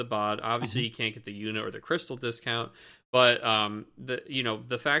 CP with a bod. Obviously, you can't get the unit or the crystal discount. But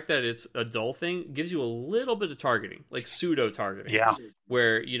the fact that it's a dull thing gives you a little bit of targeting, like pseudo targeting. Yeah.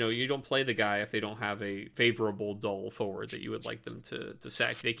 Where you don't play the guy if they don't have a favorable dull forward that you would like them to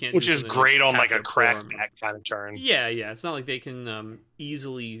sack. They can't. Which is great on like a crackback kind of turn. Yeah. It's not like they can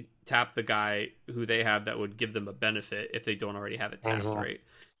easily tap the guy who they have that would give them a benefit if they don't already have it tapped, right?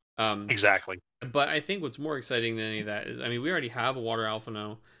 Exactly. But I think what's more exciting than any of that is, we already have a Water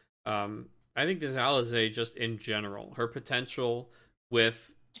Alphino. I think this Alizé, just in general, her potential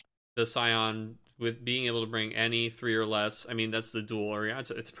with the Scion, with being able to bring any 3 or less, that's the dual Orion.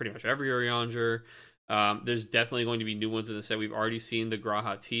 It's pretty much every Orionger. There's definitely going to be new ones in the set. We've already seen the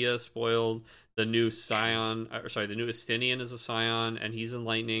Grahatia spoiled. The new Scion, the new Estinian is a Scion, and he's in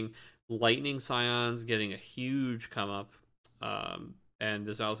Lightning. Lightning Scion's getting a huge come up, and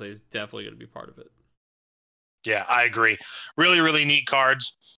this Alizé is definitely going to be part of it. Yeah, I agree. Really, really neat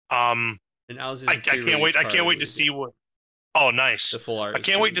cards. And I can't wait. I can't wait to see what. Oh, nice! The full art. I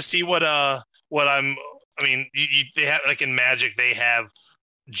can't wait to see what I'm. They have, like in Magic, they have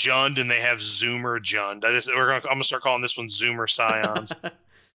Jund and they have Zoomer Jund. I'm gonna start calling this one Zoomer Scions.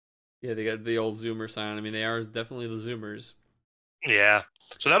 Yeah, they got the old Zoomer Scion. They are definitely the Zoomers. Yeah,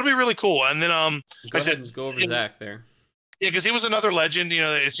 so that'll be really cool. And then go over Zach there. Yeah, because he was another legend.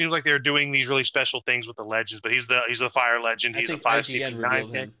 It seems like they're doing these really special things with the legends, but he's the fire legend. He's a 5 CP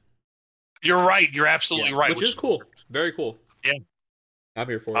 9K. You're right. You're absolutely right. Which is cool. Very cool. Yeah. I'm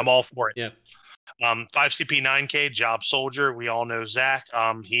here for it. I'm all for it. Yeah. 5 CP 9K Job Soldier. We all know Zach.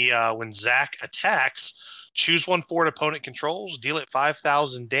 When Zach attacks, choose one forward opponent controls. Deal it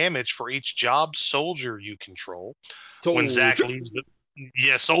 5,000 damage for each Job Soldier you control. When Zach leaves the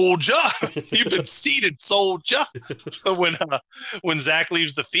soldier. You've been seated, soldier. When Zach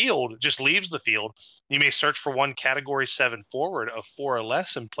leaves the field, you may search for one Category 7 forward of 4 or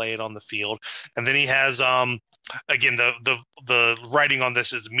less and play it on the field. And then he has again the writing on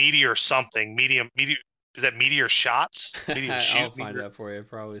this is meteor something. Meteor is that meteor shots? Meteor shoot? I'll find out for you.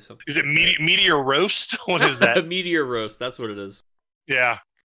 Probably something. Is it meteor roast? What is that? Meteor roast. That's what it is. Yeah.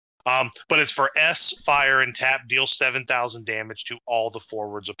 But it's for S, fire, and tap. Deal 7,000 damage to all the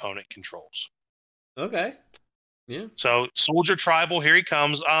forwards opponent controls. Okay. Yeah. So Soldier Tribal, here he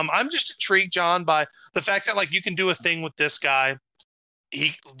comes. I'm just intrigued, John, by the fact that you can do a thing with this guy.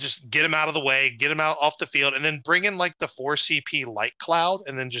 He just get him out of the way, get him out off the field, and then bring in the 4 CP Light Cloud,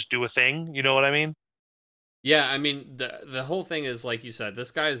 and then just do a thing. You know what I mean? Yeah, the whole thing is, like you said, this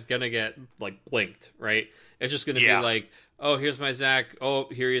guy is gonna get blinked, right? It's just gonna be oh, here's my Zach. Oh,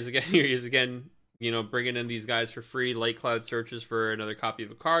 here he is again. Here he is again. Bringing in these guys for free. Light Cloud searches for another copy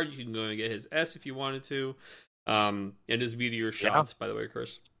of a card. You can go and get his S if you wanted to. And his meteor shots, by the way,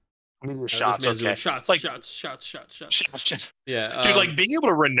 Chris. Meteor shots, okay. Shots. Yeah. Dude, being able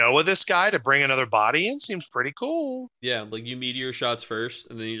to Renoa this guy to bring another body in seems pretty cool. Yeah, you meteor shots first,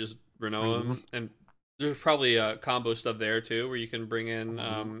 and then you just Renoa him. And there's probably combo stuff there, too, where you can bring in...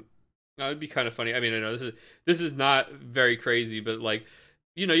 it'd be kind of funny. I know this is not very crazy, but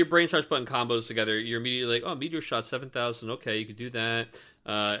your brain starts putting combos together. You're immediately meteor shot 7,000. Okay, you could do that,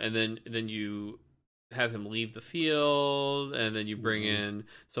 and then you have him leave the field, and then you bring in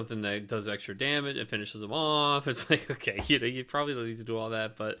something that does extra damage and finishes him off. It's okay, you probably don't need to do all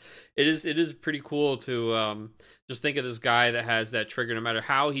that, but it is pretty cool to just think of this guy that has that trigger. No matter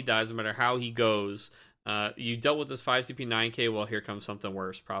how he dies, no matter how he goes. You dealt with this 5 CP 9K. Well, here comes something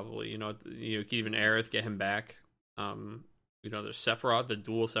worse. Probably, you could even Aerith, get him back. There's Sephiroth, the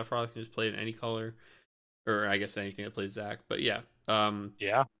dual Sephiroth can just play in any color, or I guess anything that plays Zac. But yeah,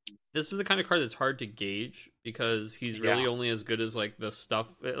 this is the kind of card that's hard to gauge because he's really only as good as the stuff.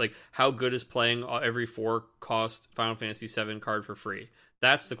 How good is playing every 4-cost Final Fantasy VII card for free?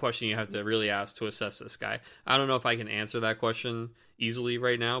 That's the question you have to really ask to assess this guy. I don't know if I can answer that question easily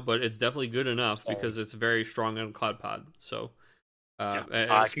right now, but it's definitely good enough because it's very strong on Cloud Pod. So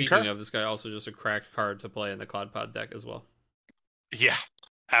And speaking concur. of, this guy also just a cracked card to play in the Cloud Pod deck as well. Yeah,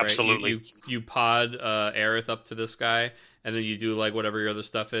 absolutely. Right? You pod Aerith up to this guy, and then you do like whatever your other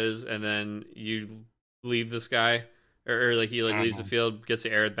stuff is, and then you leave this guy, or like he leaves the field, gets the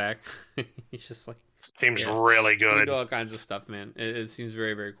Aerith back. He's just like seems really good. You do all kinds of stuff, man. It seems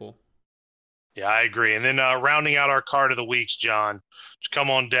very, very cool. Yeah, I agree. And then rounding out our card of the weeks, John, just come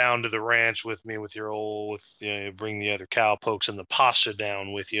on down to the ranch with me with your bring the other cowpokes and the pasta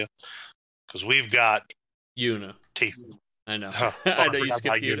down with you, because we've got Yuna. Tifa. I know. I know you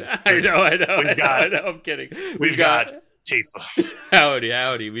skipped Yuna. I know. I'm kidding. We've got Tifa.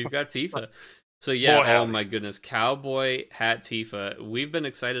 Howdy. We've got Tifa. So yeah, Boy, oh my goodness, Cowboy Hat Tifa. We've been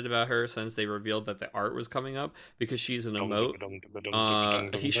excited about her since they revealed that the art was coming up because she's an emote.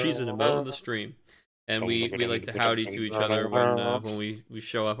 She's an emote on the stream, and we like to howdy to each other when we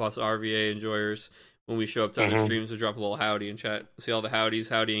show up, us RVA enjoyers. When we show up to other streams, we drop a little howdy in chat. See all the howdies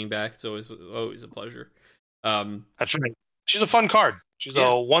howdying back. It's always a pleasure. That's right. She's a fun card. She's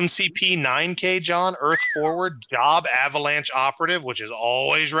a 1 CP 9K, John, Earth Forward, Job, Avalanche Operative, which is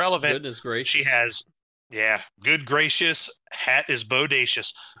always relevant. Goodness gracious. She has, good gracious, hat is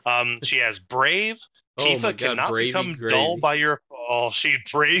bodacious. She has Brave. Tifa cannot become dull by your... Oh, she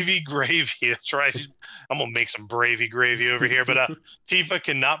Bravey Gravy. That's right. I'm going to make some Bravey Gravy over here. But Tifa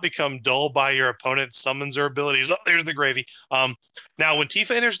cannot become dull by your opponent summons her abilities. Oh, there's the gravy. Now, when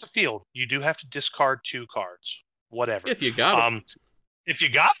Tifa enters the field, you do have to discard 2 cards. Whatever. If you got them. If you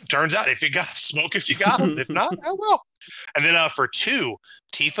got them, turns out. If you got smoke, if you got them. If not, oh well. And then for 2,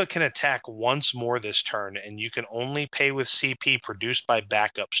 Tifa can attack once more this turn, and you can only pay with CP produced by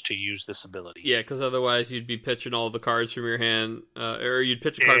backups to use this ability. Yeah, because otherwise you'd be pitching all the cards from your hand, or you'd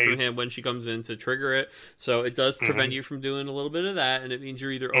pitch a card from hand when she comes in to trigger it. So it does prevent you from doing a little bit of that, and it means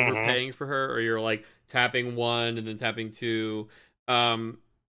you're either overpaying for her, or you're like tapping 1 and then tapping 2.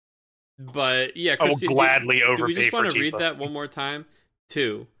 But yeah, I will gladly overpay for Tifa. We just want to read that one more time.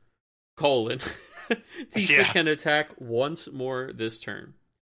 2, Tifa can attack once more this turn.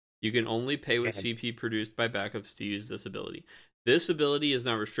 You can only pay with CP produced by backups to use this ability. This ability is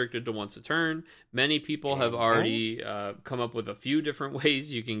not restricted to once a turn. Many people have already come up with a few different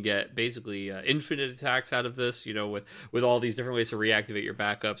ways you can get basically infinite attacks out of this. You know, with all these different ways to reactivate your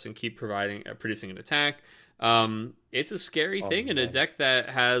backups and keep producing an attack. It's a scary thing in a deck that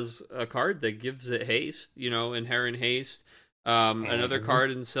has a card that gives it haste, inherent haste. Another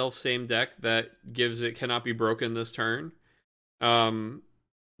card in same deck that gives it cannot be broken this turn.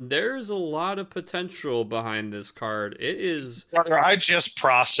 There's a lot of potential behind this card. It is. Brother, I just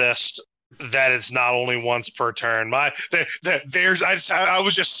processed that it's not only once per turn. I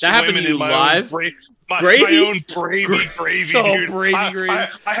was just swimming in my own gravy. My own gravy, dude. Gravy. I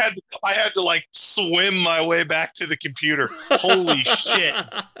had to like swim my way back to the computer. Holy shit!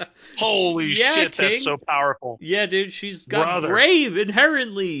 Holy shit! King. That's so powerful. Yeah, dude. She's got brave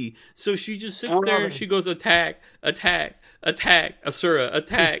inherently, so she just sits there and she goes attack, Asura,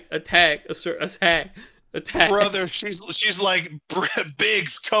 attack, Asura, attack. Brother, she's like,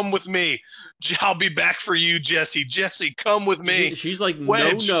 Biggs, come with me. I'll be back for you, Jesse. Jesse, come with me. She's like,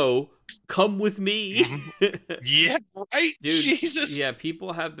 no, come with me. Yeah, right. Dude, Jesus. Yeah,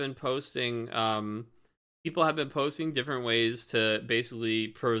 people have been posting. Different ways to basically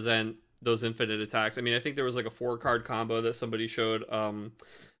present those infinite attacks. I mean, I think there was like a 4-card combo that somebody showed.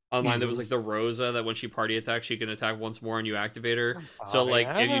 Online, there was like the Rosa that when she party attacks, she can attack once more and you activate her. So like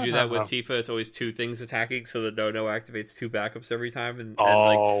if you do that with Tifa, it's always 2 things attacking, so the No activates 2 backups every time, and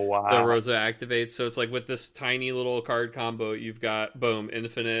the Rosa activates. So it's like with this tiny little card combo, you've got boom,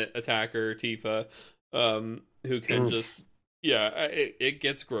 infinite attacker Tifa, who can just it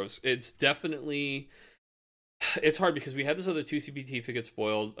gets gross. It's definitely. It's hard because we had this other 2CP Tifa get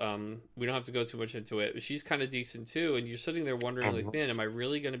spoiled. We don't have to go too much into it. But she's kind of decent too, and you're sitting there wondering, like, man, am I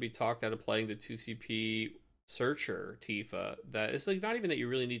really going to be talked out of playing the 2CP Searcher Tifa? That it's like not even that you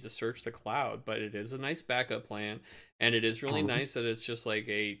really need to search the cloud, but it is a nice backup plan, and it is really nice that it's just like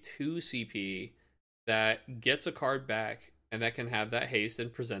a 2CP that gets a card back and that can have that haste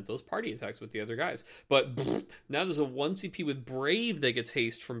and present those party attacks with the other guys. But now there's a 1 CP with Brave that gets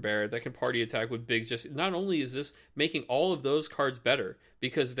haste from Barrett that can party attack with Big. Just not only is this making all of those cards better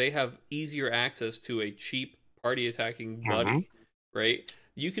because they have easier access to a cheap party attacking buddy, right?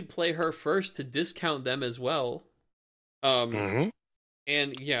 You could play her first to discount them as well. And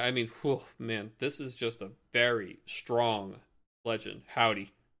yeah, I mean, whew, man, this is just a very strong legend.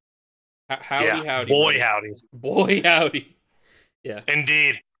 Howdy. Howdy. Boy, howdy. Yeah.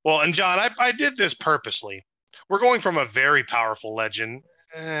 Indeed. Well, and John, I did this purposely. We're going from a very powerful legend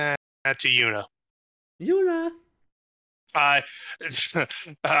to Yuna. I,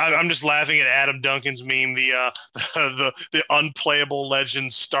 I'm just laughing at Adam Duncan's meme, the unplayable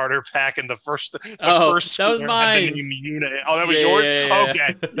legend starter pack, and the Oh, first that was square had the mine. name Unit. Oh, that was Yeah, yours. yeah,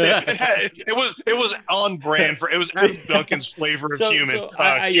 Okay, yeah, yeah. it was on brand for it was Adam Duncan's flavor of So yeah,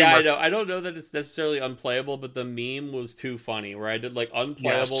 I humor. know. I don't know that it's necessarily unplayable, but the meme was too funny. Where I did like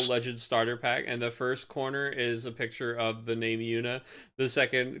unplayable Yes, legend starter pack, and the first corner is a picture of the name Yuna. The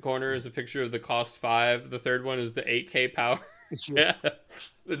second corner is a picture of the cost 5. The third one is the 8K power. Yeah.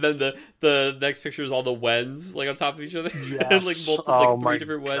 And then the next picture is all the Wens like on top of each other, like yes. multiple Oh like 3 my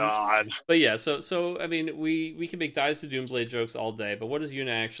different Wens. God. But yeah, so I mean, we can make Dies to Doomblade jokes all day, but what does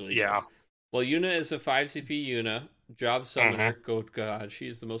Yuna actually do? Yeah. Well, Yuna is a 5 CP Yuna, job Hmm. summoner. Good God,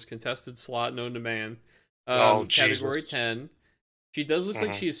 she's the most contested slot known to man. Oh Category Jesus. 10. She does look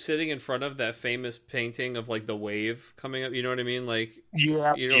like Hmm. she's sitting in front of that famous painting of like the wave coming up. You know what I mean? Like, Yep.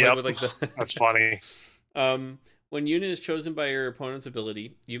 like Yep. with like That's the. funny. When Yuna is chosen by your opponent's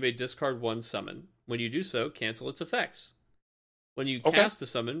ability, you may discard one summon. When you do so, cancel its effects. When you Okay. cast a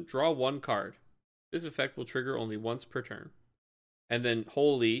summon, draw one card. This effect will trigger only once per turn. And then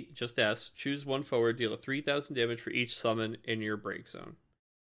Holy, just S, choose one forward, deal a 3,000 damage for each summon in your break zone.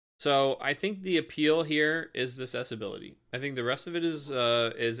 So I think the appeal here is this S ability. I think the rest of it is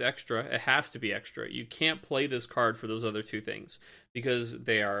extra. It has to be extra. You can't play this card for those other two things because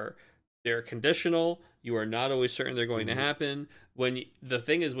they're conditional. You are not always certain they're going to happen. When the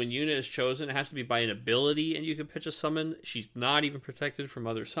thing is, when Yuna is chosen, it has to be by an ability, and you can pitch a summon. She's not even protected from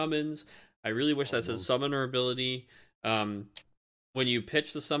other summons. I really wish that said summoner ability. When you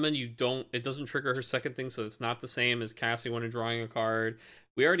pitch the summon, it doesn't trigger her second thing, so it's not the same as casting one and drawing a card.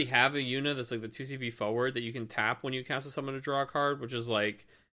 We already have a Yuna that's like the 2CP forward that you can tap when you cast a summon to draw a card, which is like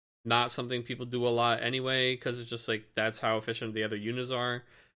not something people do a lot anyway, because it's just like that's how efficient the other Yunas are.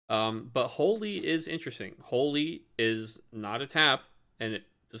 But Holy is interesting. Holy is not a tap, and it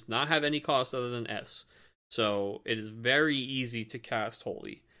does not have any cost other than S. So it is very easy to cast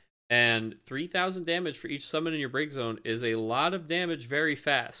Holy. And 3,000 damage for each summon in your break zone is a lot of damage very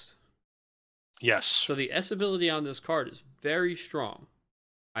fast. Yes. So the S ability on this card is very strong.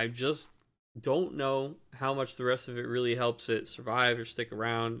 I just don't know how much the rest of it really helps it survive or stick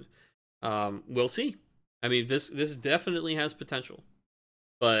around. We'll see. I mean, this definitely has potential,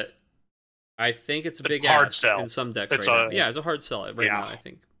 but I think it's a big hard ask sell in some decks it's right now. Yeah, it's a hard sell right Yeah. now, I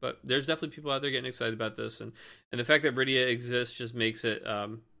think. But there's definitely people out there getting excited about this, and the fact that Rydia exists just makes it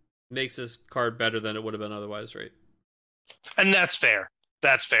makes this card better than it would have been otherwise, right? And that's fair.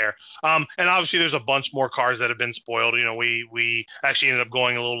 That's fair. And obviously, there's a bunch more cards that have been spoiled. You know, we actually ended up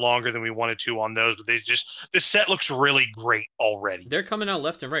going a little longer than we wanted to on those, but this set looks really great already. They're coming out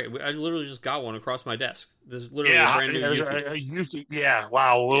left and right. I literally just got one across my desk. There's literally a Yeah, brand new Yuffie. yeah,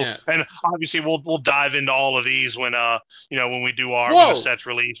 wow. Yeah. And obviously, we'll dive into all of these when when we do when Whoa! the set's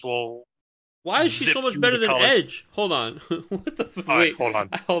released. We'll Why is she zip so much through better the than colors. Edge? Hold on. What the All right, wait? hold on.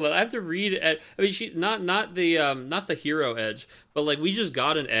 Hold on. I have to read it. I mean, she not the hero Edge, but like we just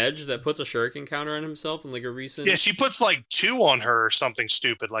got an Edge that puts a shuriken counter on himself in like a recent. Yeah, she puts like 2 on her or something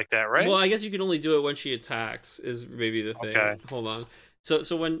stupid like that, right? Well, I guess you can only do it when she attacks. Is maybe the thing. Okay. Hold on. So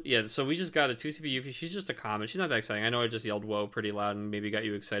we just got a 2CP Yuffie. She's just a common. She's not that exciting. I know I just yelled "whoa" pretty loud and maybe got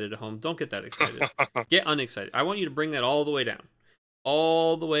you excited at home. Don't get that excited. Get unexcited. I want you to bring that all the way down.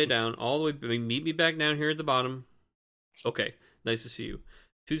 All the way down, all the way. Meet me back down here at the bottom. Okay, nice to see you.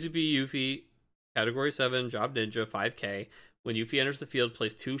 2CP Yuffie, Category 7, Job Ninja, 5K. When Yuffie enters the field,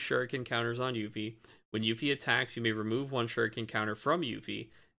 place 2 Shuriken counters on Yuffie. When Yuffie attacks, you may remove 1 Shuriken counter from Yuffie.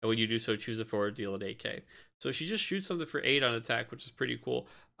 And when you do so, choose a forward, deal at 8K. So she just shoots something for 8 on attack, which is pretty cool.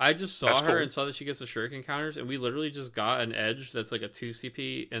 I just saw her and saw that she gets the Shuriken counters, and we literally just got an Edge that's like a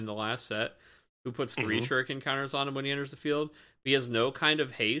 2CP in the last set, who puts 3 Shuriken counters on him when he enters the field. He has no kind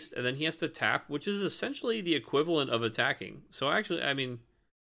of haste, and then he has to tap, which is essentially the equivalent of attacking. So actually, I mean,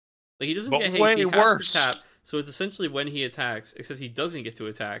 like he doesn't get haste, he has to tap. So it's essentially when he attacks, except he doesn't get to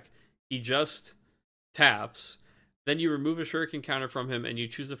attack. He just taps. Then you remove a shuriken counter from him, and you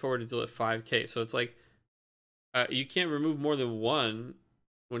choose the forward until at 5K. So it's like you can't remove more than 1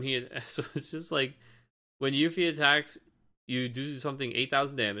 when he. So it's just like when Yuffie attacks, you do something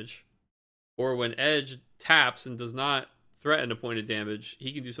 8,000 damage, or when Edge taps and does not threaten a point of damage,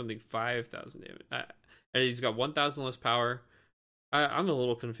 he can do something 5,000 damage. And he's got 1,000 less power. I'm a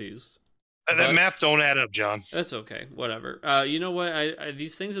little confused. That math don't add up, John. That's okay. Whatever. You know what?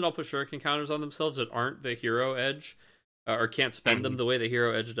 These things that all put shuriken counters on themselves that aren't the hero Edge, or can't spend them the way the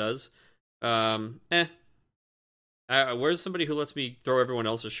hero Edge does. Where's somebody who lets me throw everyone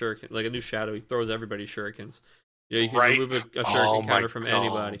else's shuriken? Like a new Shadow, he throws everybody's shurikens. You know, you can remove a shuriken counter from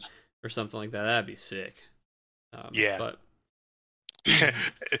anybody or something like that. That'd be sick. Yeah. But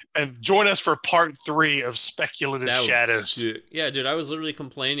and join us for part 3 of Speculative Shadows. Dude, I was literally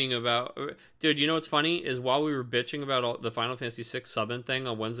complaining about... Dude, you know what's funny? Is while we were bitching about the Final Fantasy VI summon thing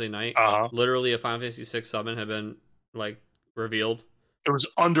on Wednesday night, literally a Final Fantasy VI summon had been, like, revealed. It was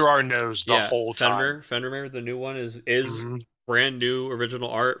under our nose the whole time. Fenrir, the new one, is brand new original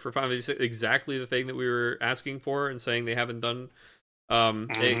art for Final Fantasy VI. Exactly the thing that we were asking for and saying they haven't done.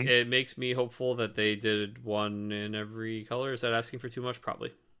 It makes me hopeful that they did one in every color. Is that asking for too much?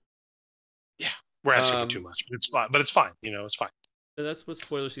 Probably. Yeah, we're asking for too much, but it's fine. But it's fine. You know, it's fine. That's what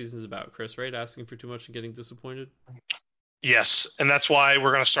spoiler season is about, Chris, right? Asking for too much and getting disappointed. Yes, and that's why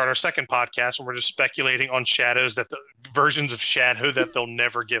we're going to start our second podcast, and we're just speculating on shadows versions of Shadow that they'll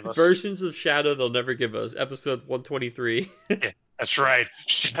never give us. Versions of Shadow they'll never give us. Episode 123. Yeah, that's right.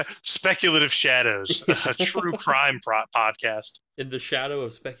 Speculative Shadows, a true crime podcast. In the shadow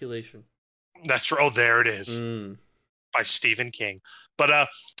of speculation. That's right. Oh, there it is. By Stephen King. But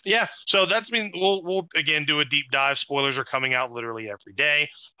yeah, so that's we'll again do a deep dive. Spoilers are coming out literally every day.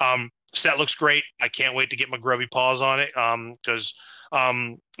 Set looks great. I can't wait to get my grubby paws on it.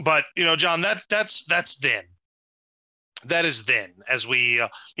 But you know, John, that's then. That is then. As we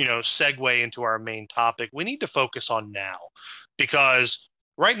segue into our main topic, we need to focus on now, because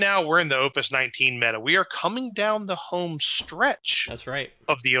right now we're in the Opus 19 meta. We are coming down the home stretch. That's right.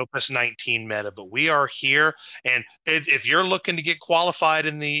 Of the Opus 19 meta, but we are here, and if you're looking to get qualified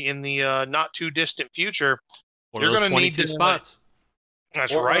in the not too distant future, you're going to need to spots.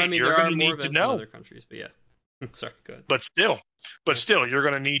 That's right. You're going to need to know. In other countries, but yeah. Sorry, go ahead. But still, you're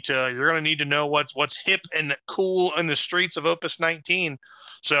going to need to know what's hip and cool in the streets of Opus 19.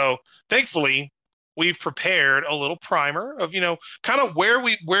 So thankfully, we've prepared a little primer of kind of where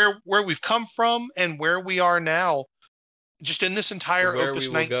we've come from and where we are now, just in this entire Opus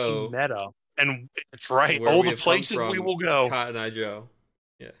 19 meta. And that's right. All the places we will go. Cotton Eye Joe.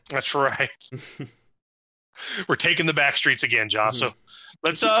 Yeah, that's right. We're taking the back streets again, John. So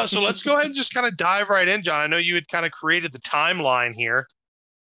let's go ahead and just kind of dive right in, John. I know you had kind of created the timeline here.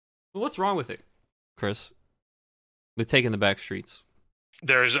 Well, what's wrong with it, Chris? With taking the back streets?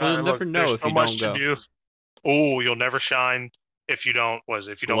 There's there's so much to do. Oh, you'll never shine if you don't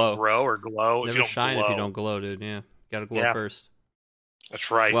don't grow or glow. Never shine if you don't glow, dude. Yeah, gotta glow first. That's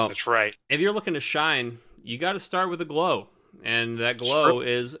right. Well, that's right. If you're looking to shine, you got to start with a glow, and that glow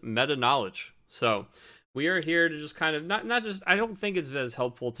is meta knowledge. So we are here to just kind of not just. I don't think it's as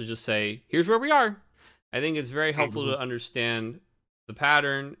helpful to just say, "Here's where we are." I think it's very helpful to understand the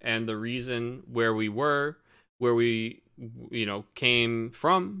pattern and the reason where we were, where we came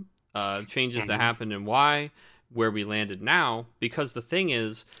from, changes that happened and why, where we landed now. Because the thing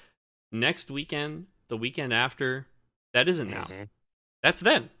is, next weekend, the weekend after, that isn't now. That's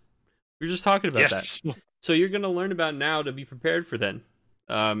then. We were just talking about that. So you're going to learn about now to be prepared for then.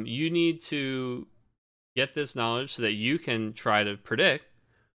 You need to get this knowledge so that you can try to predict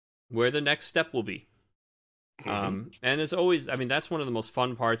where the next step will be. And it's always, that's one of the most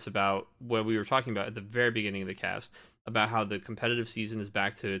fun parts about what we were talking about at the very beginning of the cast, about how the competitive season is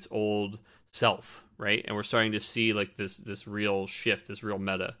back to its old self, right? And we're starting to see like this real shift, this real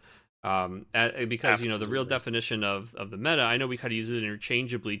meta. Because the real definition of the meta, I know we kind of use it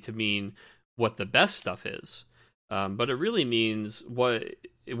interchangeably to mean what the best stuff is, but it really means what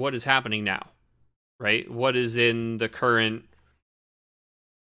is happening now, right? What is in the current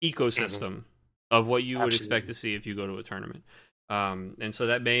ecosystem of what you would expect to see if you go to a tournament. And so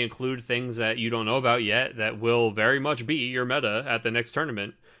that may include things that you don't know about yet that will very much be your meta at the next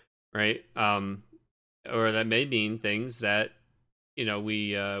tournament, right? Or that may mean things that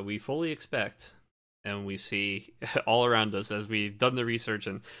we fully expect and we see all around us as we've done the research,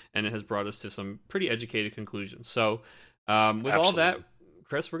 and it has brought us to some pretty educated conclusions. So with all that,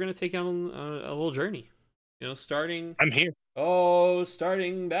 Chris, we're going to take on a little journey. Starting... I'm here.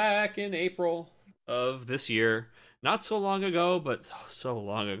 Starting back in April of this year. Not so long ago, but so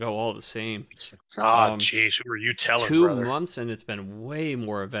long ago all the same. Jeez, who were you telling, 2 brother? months, and it's been way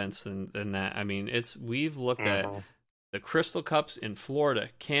more events than that. We've looked at the Crystal Cups in Florida,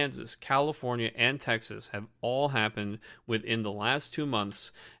 Kansas, California, and Texas have all happened within the last 2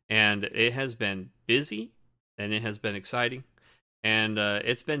 months, and it has been busy, and it has been exciting, and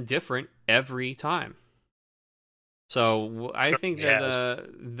it's been different every time. So I think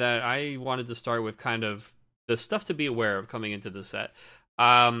that I wanted to start with kind of the stuff to be aware of coming into the set.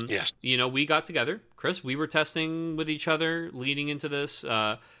 Yes. We got together, Chris. We were testing with each other leading into this,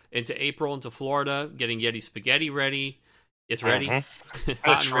 into April, into Florida, getting Yeti Spaghetti ready. It's ready.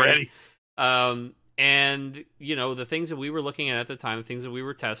 It's ready. And the things that we were looking at the time, the things that we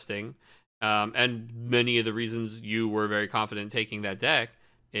were testing, And many of the reasons you were very confident in taking that deck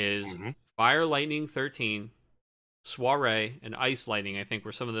is Fire Lightning 13, Soiree, and Ice Lightning, I think,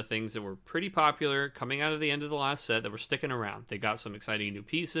 were some of the things that were pretty popular coming out of the end of the last set that were sticking around. They got some exciting new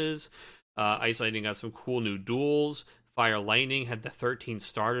pieces. Ice Lightning got some cool new duels. Fire Lightning had the 13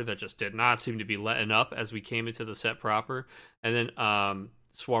 starter that just did not seem to be letting up as we came into the set proper. And then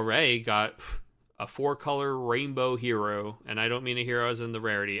Soiree got a 4-color rainbow hero, and I don't mean a hero as in the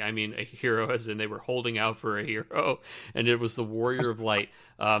rarity. I mean a hero as in they were holding out for a hero, and it was the Warrior of Light.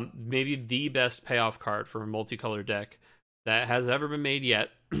 Maybe the best payoff card for a multicolor deck that has ever been made yet.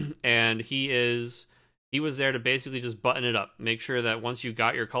 And he was there to basically just button it up, make sure that once you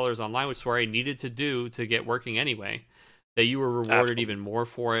got your colors online, which Soiree needed to do to get working anyway, that you were rewarded even more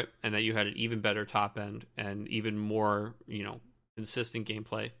for it, and that you had an even better top end and even more, consistent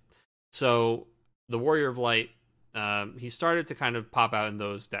gameplay. So the Warrior of Light, he started to kind of pop out in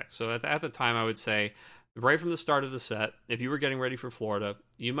those decks. So at the time, I would say, right from the start of the set, if you were getting ready for Florida,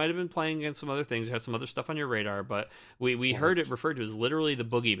 you might have been playing against some other things, you had some other stuff on your radar, but we heard it referred to as literally the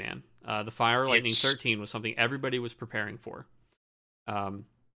boogeyman. The Fire Lightning 13 was something everybody was preparing for.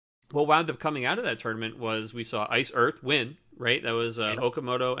 What wound up coming out of that tournament was we saw Ice Earth win, right? That was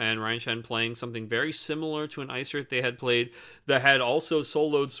Okamoto and Ryan Shen playing something very similar to an Ice Earth they had played that had also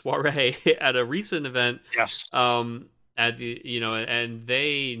soloed Soiree at a recent event. Yes. At the, and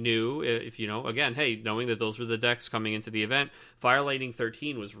they knew, if again, hey, knowing that those were the decks coming into the event, Fire Lightning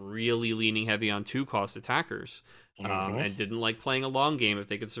 13 was really leaning heavy on 2-cost attackers. And didn't like playing a long game if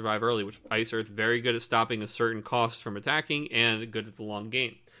they could survive early, which Ice Earth very good at stopping a certain cost from attacking and good at the long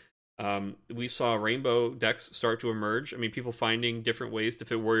game. We saw rainbow decks start to emerge. I mean, people finding different ways to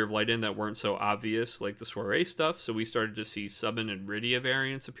fit Warrior of Light in that weren't so obvious, like the Soiree stuff. So we started to see Summon and Rydia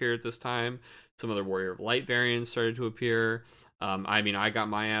variants appear at this time. Some other Warrior of Light variants started to appear. I got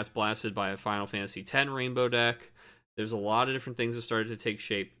my ass blasted by a Final Fantasy X rainbow deck. There's a lot of different things that started to take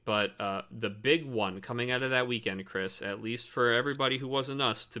shape. But the big one coming out of that weekend, Chris, at least for everybody who wasn't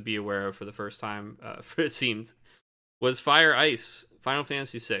us to be aware of for the first time, it seemed, was Fire Ice, Final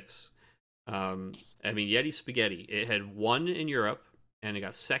Fantasy VI. Yeti Spaghetti. It had won in Europe, and it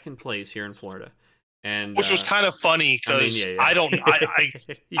got second place here in Florida. And which was kind of funny because I don't know who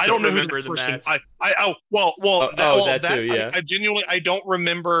that person. I genuinely I don't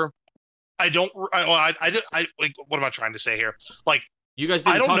remember. What am I trying to say here? Like, you guys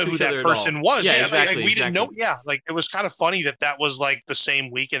didn't I don't talk know to who each other that person was. Yeah, exactly, we didn't know. Yeah, like it was kind of funny that was like the same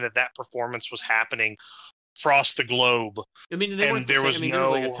weekend that performance was happening across the globe. I mean, there was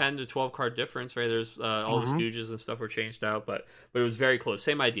like a 10 to 12 card difference, right? There's all the Stooges and stuff were changed out, but it was very close.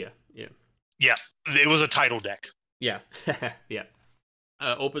 Same idea. Yeah, it was a title deck. Yeah, yeah.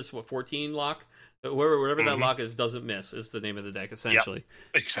 Opus 14 lock, whatever that lock is, doesn't miss is the name of the deck essentially.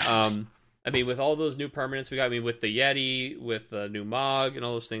 Yep. Exactly. With all those new permanents we got, with the Yeti, with the new Mog, and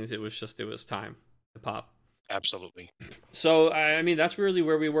all those things, it was time to pop. Absolutely. So, that's really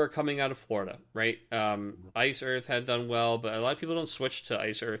where we were coming out of Florida, right? Ice Earth had done well, but a lot of people don't switch to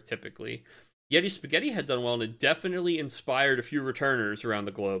Ice Earth typically. Yeti Spaghetti had done well, and it definitely inspired a few returners around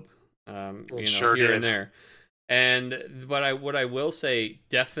the globe. Sure here did. And there. And what I will say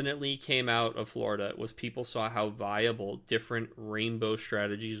definitely came out of Florida was people saw how viable different rainbow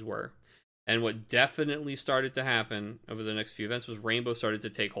strategies were. And what definitely started to happen over the next few events was rainbow started to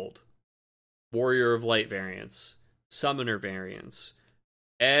take hold. Warrior of Light variants, Summoner variants,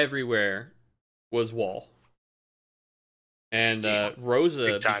 everywhere was wall. And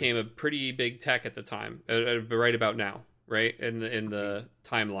Rosa became a pretty big tech at the time, right about now, right? In the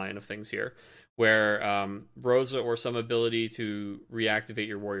timeline of things here, where Rosa or some ability to reactivate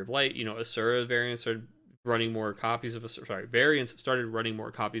your Warrior of Light, Asura variants started running more copies of Asura. Variants started running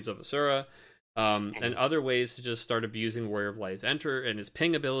more copies of Asura, and other ways to just start abusing Warrior of Light's enter and his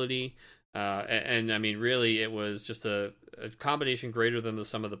ping ability. Really, it was just a combination greater than the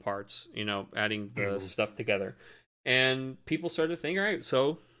sum of the parts, adding the stuff together. And people started to think, all right,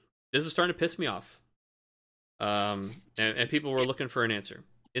 so this is starting to piss me off. And people were looking for an answer.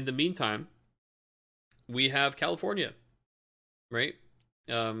 In the meantime, we have California, right?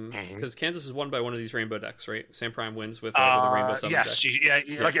 Because Kansas is won by one of these rainbow decks, right? Sam Prime wins with a rainbow summon deck.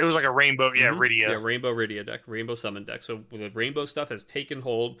 Like it was like a rainbow, Rydia. Yeah, rainbow Rydia deck, rainbow summon deck. So the rainbow stuff has taken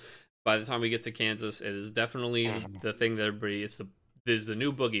hold. By the time we get to Kansas, it is definitely the thing that everybody is the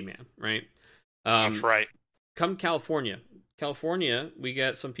new boogeyman, right? That's right. Come California, we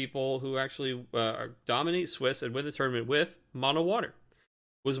get some people who actually dominate Swiss and win the tournament with Mono Water.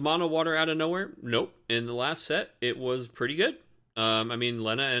 Was Mono Water out of nowhere? Nope. In the last set, it was pretty good.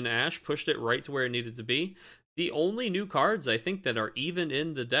 Lena and Ash pushed it right to where it needed to be. The only new cards I think that are even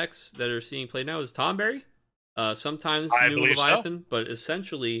in the decks that are seeing played now is Tomberry. Sometimes I new believe Leviathan, so. but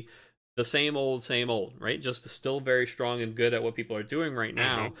essentially the same old, right? Just still very strong and good at what people are doing right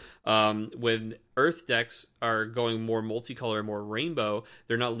now. When Earth decks are going more multicolor, more rainbow,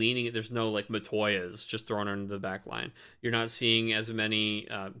 they're not leaning. There's no like Matoyas just thrown into the back line. You're not seeing as many.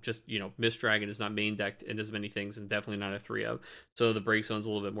 Mist Dragon is not main decked in as many things, and definitely not a 3 of. So the break zone's a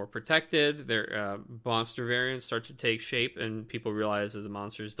little bit more protected. Their monster variants start to take shape, and people realize that the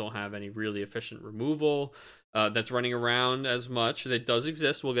monsters don't have any really efficient removal. That's running around as much. That does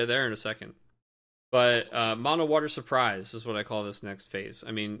exist. We'll get there in a second. But Mono Water Surprise is what I call this next phase.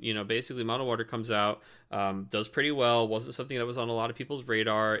 I mean, basically Mono Water comes out, does pretty well. Wasn't something that was on a lot of people's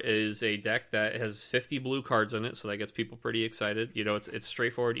radar. Is a deck that has 50 blue cards in it, so that gets people pretty excited. It's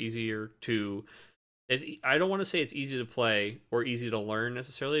straightforward, easier to. I don't want to say it's easy to play or easy to learn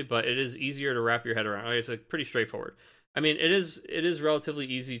necessarily, but it is easier to wrap your head around. It's like pretty straightforward. I mean, it is relatively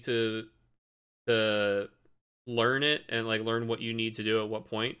easy to learn it and like learn what you need to do at what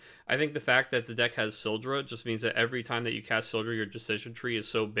point. I think the fact that the deck has Sildra just means that every time that you cast Sildra, your decision tree is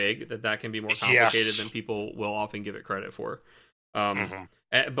so big that can be more complicated than people will often give it credit for.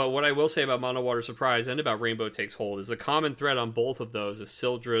 But what I will say about Mono Water Surprise and about Rainbow Takes Hold is the common thread on both of those is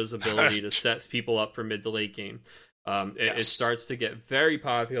Sildra's ability to set people up for mid to late game. It starts to get very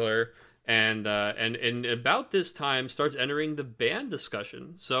popular. And about this time starts entering the ban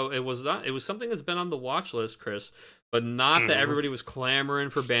discussion. So it was something that's been on the watch list, Chris, but not that everybody was clamoring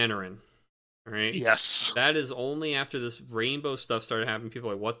for Bannerin. Right? Yes. That is only after this rainbow stuff started happening. People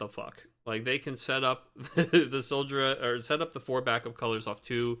are like, what the fuck? Like they can set up the Sildra or set up the 4 backup colors off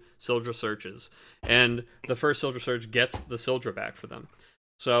 2 Sildra searches, and the first Sildra search gets the Sildra back for them.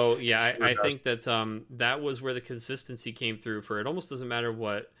 So yeah, I think that that was where the consistency came through. For it almost doesn't matter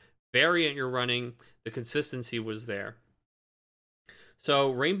what variant you're running, the consistency was there.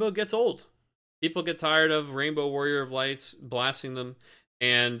 So Rainbow gets old. People get tired of Rainbow Warrior of Lights blasting them,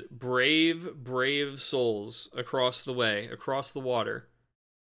 and brave souls across the water,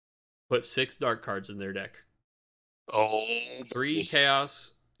 put 6 dark cards in their deck. 3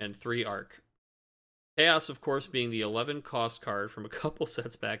 Chaos and 3 Arc. Chaos, of course, being the 11 cost card from a couple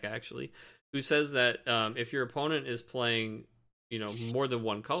sets back, actually, who says that if your opponent is playing more than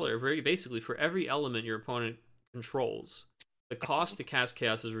one color, very basically for every element your opponent controls, the cost to cast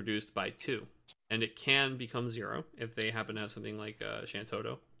Chaos is reduced by 2, and it can become 0 if they happen to have something like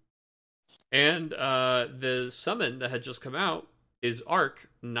Shantoto. And the summon that had just come out is Arc,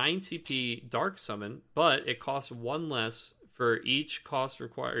 9 CP Dark Summon, but it costs 1 less for each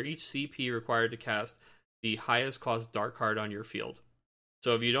CP required to cast the highest cost Dark card on your field.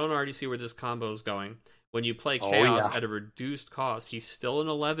 So if you don't already see where this combo is going, when you play Chaos at a reduced cost, he's still an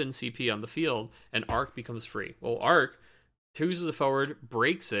 11 CP on the field, and Arc becomes free. Well, Arc chooses a forward,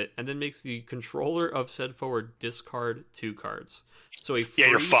 breaks it, and then makes the controller of said forward discard 2 cards. So a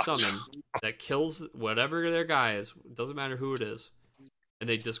free summon that kills whatever their guy is, doesn't matter who it is, and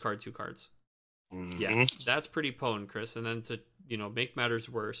they discard 2 cards. Yeah, that's pretty potent, Chris. And then to make matters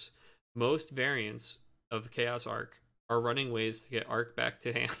worse, most variants of Chaos Arc are running ways to get Arc back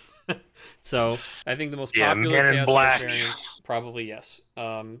to hand. So I think the most popular Chaos Arc variants probably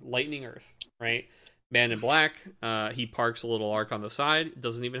Lightning Earth, right? Man in Black, he parks a little Arc on the side,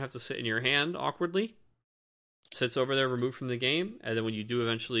 doesn't even have to sit in your hand awkwardly, sits over there removed from the game, and then when you do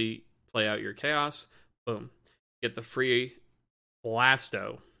eventually play out your Chaos, boom, get the free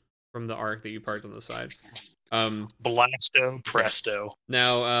Blasto from the Arc that you parked on the side. Blasto Presto.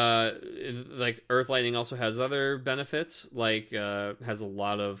 Now, like Earth Lightning also has other benefits, like has a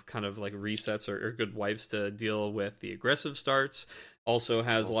lot of kind of like resets or good wipes to deal with the aggressive starts. Also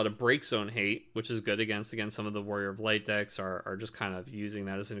has a lot of break zone hate, which is good against some of the Warrior of Light decks are just kind of using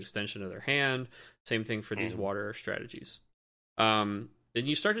that as an extension of their hand. Same thing for these water strategies. Then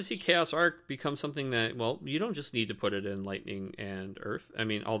you start to see Chaos Arc become something that, well, you don't just need to put it in Lightning and Earth. I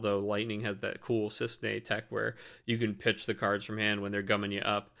mean, although Lightning has that cool Cisne tech where you can pitch the cards from hand when they're gumming you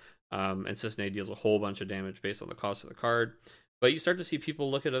up, and Cisne deals a whole bunch of damage based on the cost of the card. But you start to see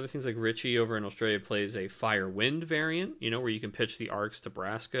people look at other things like Richie over in Australia plays a Fire Wind variant, where you can pitch the Arcs to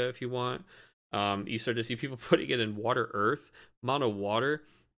Braska if you want. You start to see people putting it in Water Earth, Mono Water,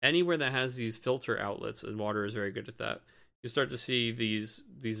 anywhere that has these filter outlets, and Water is very good at that. You start to see these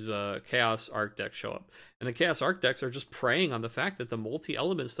Chaos Arc decks show up. And the Chaos Arc decks are just preying on the fact that the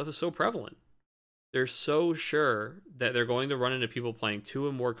multi-element stuff is so prevalent. They're so sure that they're going to run into people playing 2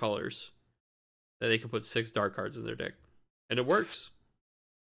 and more colors that they can put 6 dark cards in their deck. And it works.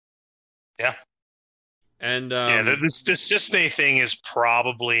 Yeah. And this Cisne thing is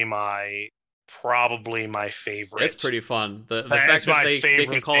probably my probably my favorite. It's pretty fun. The That's fact that my they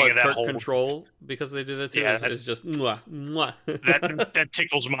favorite can call thing it of that Turk whole- control because they do that too is just mwah, mwah. that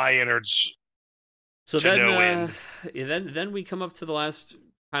tickles my innards So to no end. then we come up to the last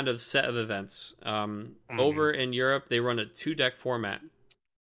kind of set of events. Over in Europe, they run a 2-deck format.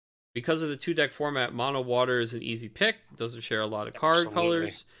 Because of the 2-deck format, Mono Water is an easy pick. Doesn't share a lot of card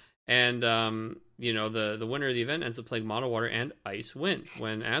colors. And, the winner of the event ends up playing Mono Water and Ice Wind.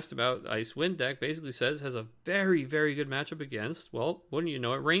 When asked about the Ice Wind deck, basically says has a very, very good matchup against, well, wouldn't you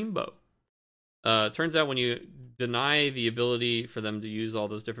know it, Rainbow. Turns out when you deny the ability for them to use all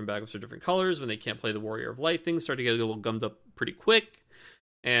those different backups or different colors, when they can't play the Warrior of Light, things start to get a little gummed up pretty quick.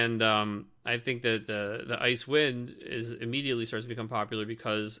 And I think that the Ice Wind immediately starts to become popular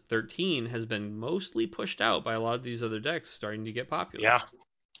because 13 has been mostly pushed out by a lot of these other decks starting to get popular. Yeah.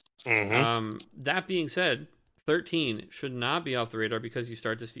 Mm-hmm. That being said, 13 should not be off the radar because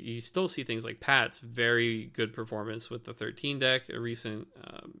you still see things like Pat's very good performance with the 13 deck, a recent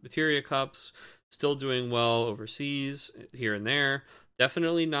Materia Cups, still doing well overseas here and there.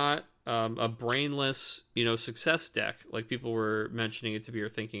 Definitely not a brainless, success deck like people were mentioning it to be or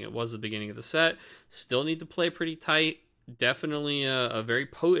thinking it was the beginning of the set. Still need to play pretty tight. Definitely a very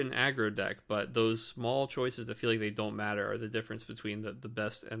potent aggro deck, but those small choices that feel like they don't matter are the difference between the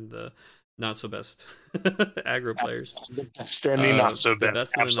best and the not so best aggro players. The best and the not so best. The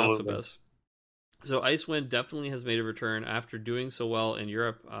best and Absolutely. the not so best. So Icewind definitely has made a return after doing so well in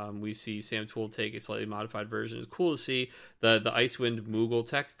Europe. We see Sam Tool take a slightly modified version. It's cool to see the Icewind Moogle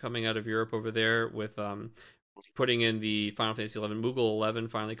tech coming out of Europe over there with putting in the Final Fantasy 11 Moogle 11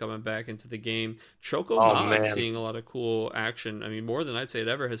 finally coming back into the game. Choco Mog seeing a lot of cool action. I mean, more than I'd say it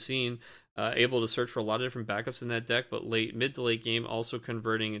ever has seen. Able to search for a lot of different backups in that deck, but mid to late game also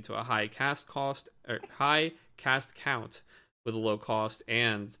converting into a high cast count with a low cost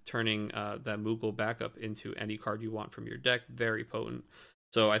and turning that Moogle backup into any card you want from your deck. Very potent.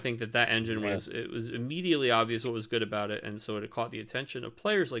 So I think that engine was immediately obvious what was good about it, and so it caught the attention of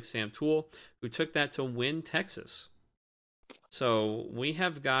players like Sam Tool, who took that to win Texas. So we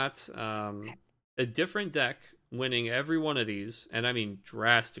have got a different deck winning every one of these, and I mean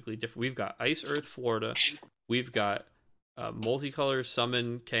drastically different. We've got Ice Earth Florida, we've got Multicolor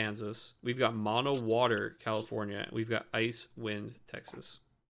Summon Kansas, we've got Mono Water California, we've got Ice Wind Texas.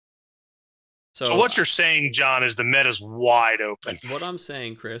 So what you're saying, John, is the meta's wide open. What I'm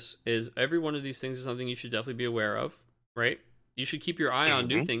saying, Chris, is every one of these things is something you should definitely be aware of, right? You should keep your eye on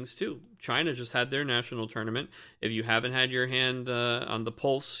new things too. China just had their national tournament. If you haven't had your hand on the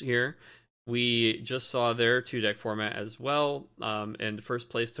pulse here, we just saw their 2-deck format as well, and first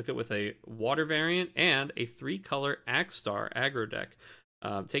place took it with a water variant and a 3-color Axstar aggro deck,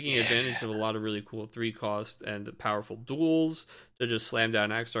 taking advantage of a lot of really cool 3-cost and powerful duels to just slam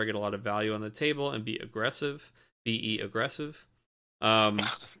down Axstar, get a lot of value on the table, and be aggressive, be aggressive.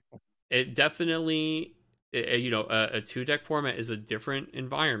 It definitely, a 2-deck format is a different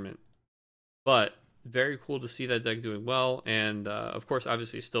environment, but very cool to see that deck doing well, and of course,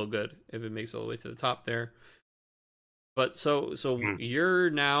 obviously, still good if it makes it all the way to the top there. But so you're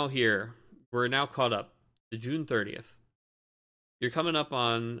now here. We're now caught up to June 30th. You're coming up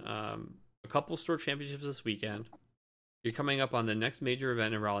on a couple store championships this weekend. You're coming up on the next major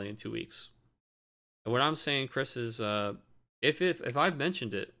event in Raleigh in 2 weeks. And what I'm saying, Chris, is if I've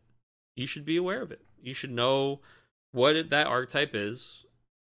mentioned it, you should be aware of it. You should know what that archetype is,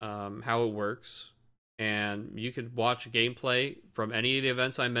 how it works. And you could watch gameplay from any of the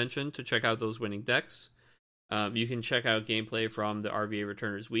events I mentioned to check out those winning decks. You can check out gameplay from the RVA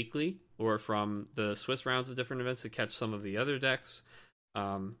Returners Weekly or from the Swiss rounds of different events to catch some of the other decks.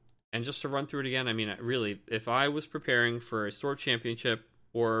 And just to run through it again, I mean, really, if I was preparing for a store championship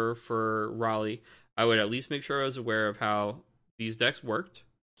or for Raleigh, I would at least make sure I was aware of how these decks worked,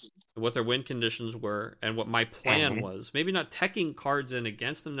 what their win conditions were, and what my plan was. Maybe not teching cards in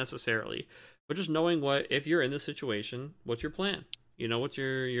against them necessarily, but just knowing what, if you're in this situation, what's your plan? What's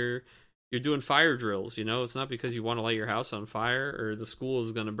you're doing fire drills. It's not because you want to light your house on fire or the school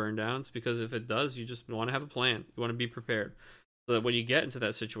is going to burn down. It's because if it does, you just want to have a plan. You want to be prepared so that when you get into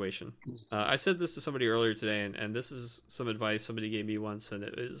that situation, I said this to somebody earlier today, and this is some advice somebody gave me once, and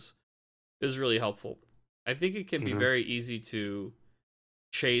it is really helpful. I think it can be very easy to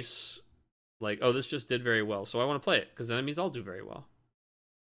chase, like, oh, this just did very well, so I want to play it because then it means I'll do very well.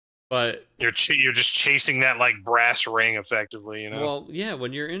 But you're just chasing that like brass ring, effectively, Well, yeah,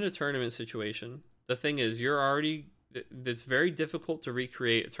 when you're in a tournament situation, the thing is it's very difficult to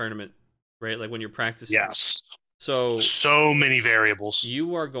recreate a tournament, right? Like when you're practicing. Yes. So many variables.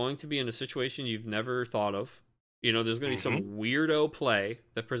 You are going to be in a situation you've never thought of. There's going to be some weirdo play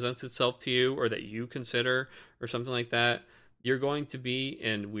that presents itself to you or that you consider or something like that. You're going to be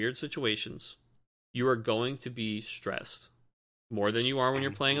in weird situations. You are going to be stressed more than you are when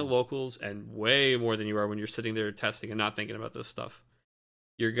you're playing at locals, and way more than you are when you're sitting there testing and not thinking about this stuff.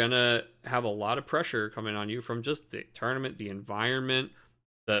 You're going to have a lot of pressure coming on you from just the tournament, the environment,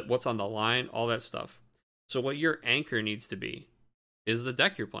 what's on the line, all that stuff. So what your anchor needs to be is the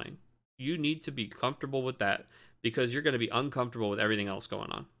deck you're playing. You need to be comfortable with that because you're going to be uncomfortable with everything else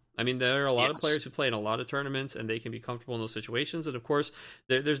going on. I mean, there are a lot of players who play in a lot of tournaments and they can be comfortable in those situations. And of course,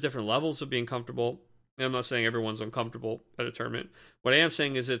 there's different levels of being comfortable. And I'm not saying everyone's uncomfortable at a tournament. What I am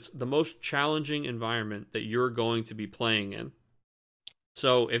saying is it's the most challenging environment that you're going to be playing in.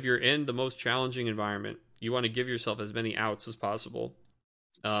 So if you're in the most challenging environment, you want to give yourself as many outs as possible.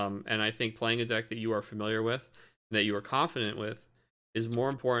 And I think playing a deck that you are familiar with, that you are confident with, is more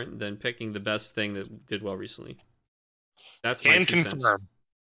important than picking the best thing that did well recently. That's my 2 cents.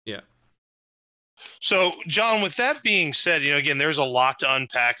 Yeah. So, John, with that being said, again, there's a lot to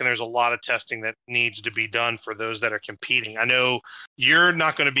unpack and there's a lot of testing that needs to be done for those that are competing. I know you're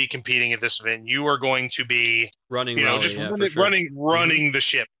not going to be competing at this event. You are going to be running, running the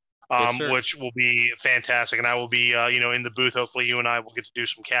ship, yes, which will be fantastic. And I will be, in the booth. Hopefully you and I will get to do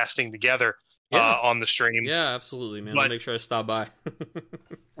some casting together on the stream. Yeah, absolutely, man. I'll make sure I stop by.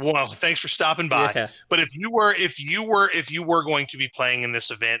 Well, thanks for stopping by. Yeah. But if you were going to be playing in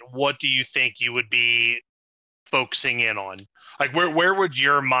this event, what do you think you would be focusing in on? Like, where would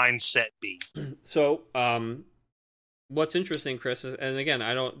your mindset be? So, what's interesting, Chris, is, and again,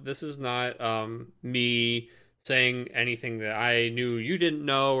 this is not me saying anything that I knew you didn't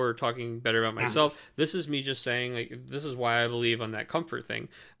know or talking better about myself. This is me just saying, like, this is why I believe on that comfort thing.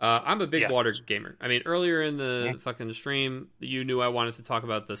 I'm a big water gamer. I mean, earlier in the fucking stream, you knew I wanted to talk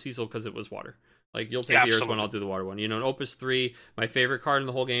about the Cecil because it was water. Like, you'll take the Earth one, I'll do the water one. In Opus 3, my favorite card in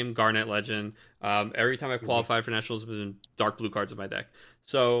the whole game, Garnet Legend. Every time I've qualified for Nationals, there's been dark blue cards in my deck.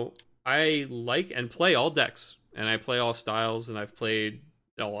 So I like and play all decks, and I play all styles, and I've played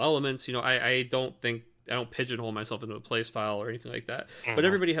all elements. I don't pigeonhole myself into a play style or anything like that. But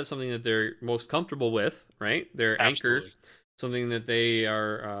everybody has something that they're most comfortable with, right? Their anchor, something that they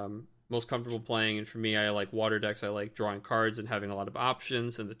are most comfortable playing. And for me, I like water decks. I like drawing cards and having a lot of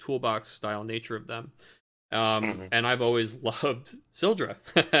options and the toolbox style nature of them. And I've always loved Sildra.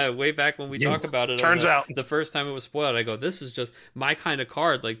 Way back when we talked about it. Turns out. The first time it was spoiled, I go, this is just my kind of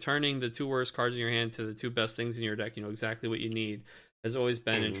card. Like turning the 2 worst cards in your hand to the 2 best things in your deck. Exactly what you need. Has always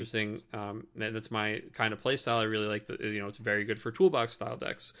been interesting. That's my kind of play style. I really like it's very good for toolbox style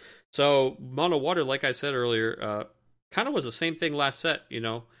decks. So mono water, like I said earlier, kind of was the same thing last set.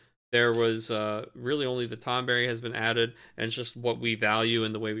 There was really only the Tomberry has been added, and it's just what we value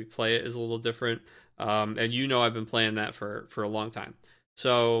and the way we play it is a little different. And I've been playing that for a long time.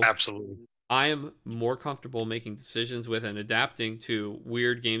 So absolutely, I am more comfortable making decisions with and adapting to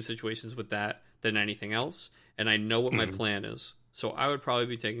weird game situations with that than anything else. And I know what my plan is. So I would probably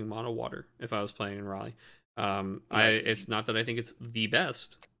be taking mono water if I was playing in Raleigh. It's not that I think it's the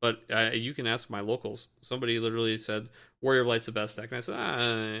best, but you can ask my locals. Somebody literally said Warrior of Light's the best deck, and I said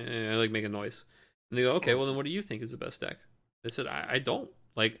I like making noise. And they go, okay, well then what do you think is the best deck? They said I don't.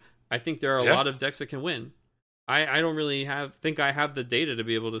 Like, I think there are a lot of decks that can win. I don't really think I have the data to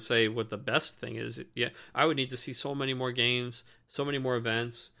be able to say what the best thing is. Yeah, I would need to see so many more games, so many more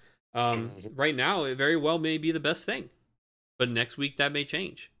events. Right now, it very well may be the best thing. But next week that may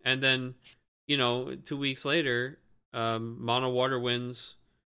change. And then, 2 weeks later, mono water wins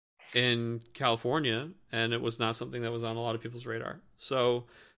in California, and it was not something that was on a lot of people's radar. So,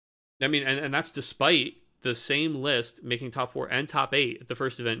 I mean, and that's despite the same list making top 4 and top 8 at the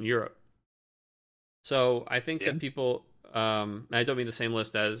first event in Europe. So I think that people, I don't mean the same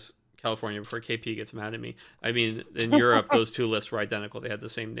list as California before KP gets mad at me. I mean, in Europe, those 2 lists were identical. They had the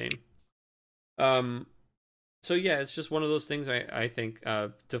same name. So yeah, it's just one of those things. I think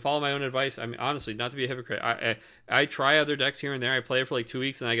to follow my own advice. I mean, honestly, not to be a hypocrite. I try other decks here and there. I play it for like 2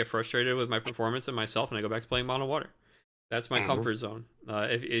 weeks, and I get frustrated with my performance and myself, and I go back to playing mono water. That's my comfort zone.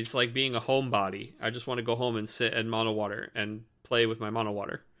 It's like being a homebody. I just want to go home and sit in mono water and play with my mono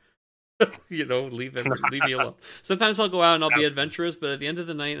water. Leave me alone. Sometimes I'll go out and I'll be adventurous, but at the end of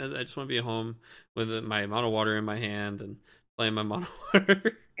the night, I just want to be at home with my mono water in my hand and playing my mono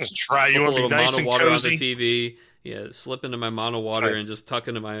water. Just try. You want to be nice and water cozy on the TV. Yeah, slip into my mono water and just tuck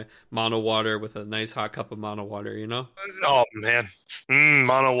into my mono water with a nice hot cup of mono water. Oh man,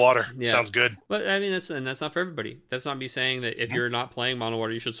 mono water sounds good. But I mean, that's not for everybody. That's not me saying that if you're not playing mono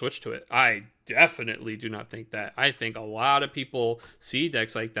water, you should switch to it. I definitely do not think that. I think a lot of people see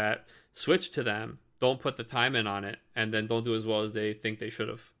decks like that, switch to them, don't put the time in on it, and then don't do as well as they think they should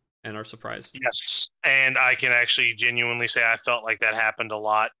have, and are surprised. Yes, and I can actually genuinely say I felt like that happened a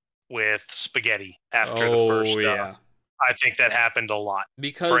lot with spaghetti after the first. Yeah. I think that happened a lot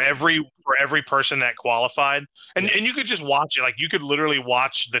Because for every person that qualified, and you could just watch it. Like you could literally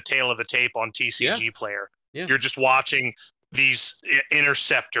watch the tail of the tape on TCG Player. Yeah. You're just watching these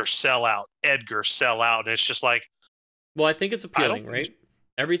Interceptor sell out, Edgar sell out, and it's just like. Well, I think it's appealing, right?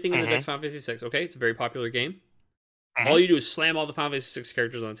 Everything in the deck's Final Fantasy VI. Okay, it's a very popular game. All you do is slam all the Final Fantasy VI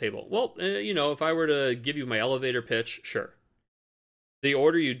characters on the table. Well, if I were to give you my elevator pitch, sure. The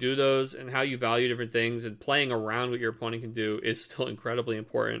order you do those and how you value different things and playing around what your opponent can do is still incredibly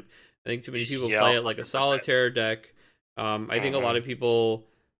important. I think too many people play it like a solitaire deck. I think a lot of people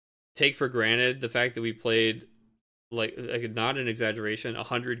take for granted the fact that we played, like not an exaggeration,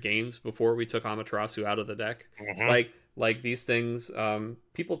 100 games before we took Amaterasu out of the deck. Like these things,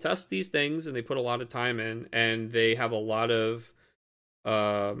 people test these things and they put a lot of time in, and they have a lot of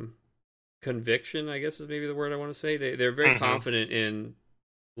conviction, I guess is maybe the word I want to say. They're very confident in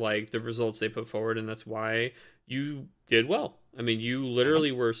like the results they put forward, and that's why you did well. I mean, you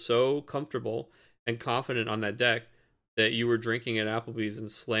literally were so comfortable and confident on that deck that you were drinking at Applebee's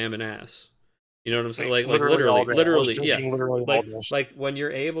and slamming ass. You know what I'm saying? Like literally, yeah. Like when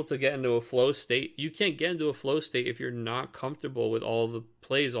you're able to get into a flow state, you can't get into a flow state if you're not comfortable with all the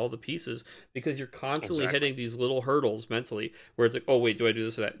plays, all the pieces, because you're constantly hitting these little hurdles mentally where it's like, oh wait, do I do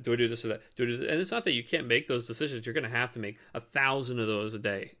this or that? Do I do this or that? Do I do this? And it's not that you can't make those decisions. You're going to have to make 1,000 of those a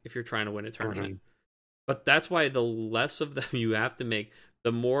day if you're trying to win a tournament. But that's why the less of them you have to make,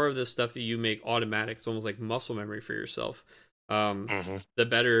 the more of the stuff that you make automatic. It's almost like muscle memory for yourself. The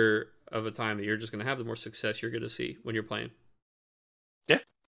better of a time that you're just going to have, the more success you're going to see when you're playing. Yeah,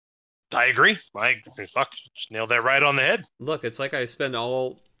 I agree. Just nailed that right on the head. Look, it's like I spend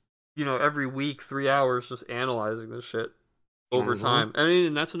every week 3 hours just analyzing this shit over time. I mean,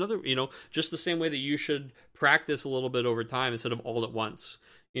 and that's another, just the same way that you should practice a little bit over time instead of all at once.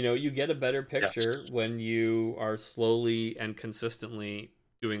 You get a better picture when you are slowly and consistently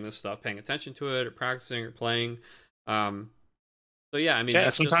doing this stuff, paying attention to it or practicing or playing. So yeah, I mean,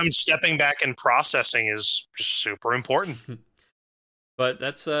 sometimes stepping back and processing is just super important. But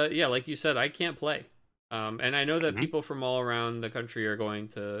that's like you said, I can't play, and I know that people from all around the country are going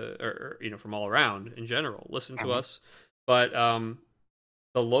to, or from all around in general, listen to us. But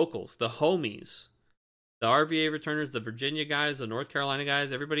the locals, the homies, the RVA returners, the Virginia guys, the North Carolina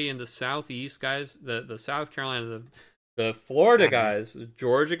guys, everybody in the Southeast guys, the South Carolina, the Florida guys, the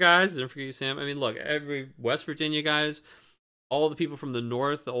Georgia guys, don't forget you, Sam. I mean, look, every West Virginia guys. All the people from the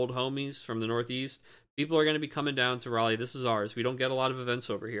north, the old homies from the northeast, people are going to be coming down to Raleigh. This is ours. We don't get a lot of events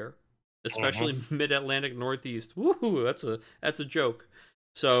over here, especially mid-Atlantic northeast. Woohoo, that's a joke.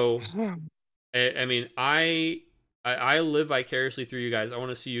 So, I mean, I live vicariously through you guys. I want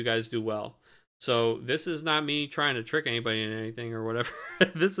to see you guys do well. So this is not me trying to trick anybody in anything or whatever.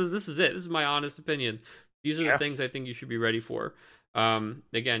 This is it. This is my honest opinion. These are the things I think you should be ready for.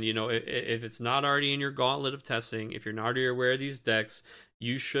 Again, if it's not already in your gauntlet of testing, if you're not already aware of these decks,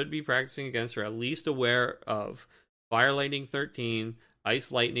 you should be practicing against or at least aware of Fire Lightning 13, Ice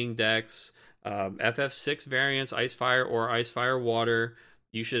Lightning decks, FF6 variants, Ice Fire or Ice Fire Water.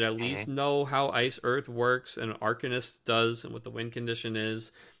 You should at least know how Ice Earth works and Arcanist does and what the win condition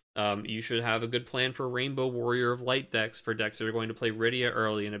is. You should have a good plan for Rainbow Warrior of Light decks for decks that are going to play Rydia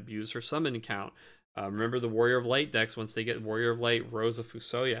early and abuse her summon count. Remember the Warrior of Light decks, once they get Warrior of Light, Rose of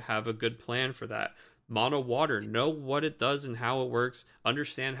Fusoya, have a good plan for that. Mono Water, know what it does and how it works.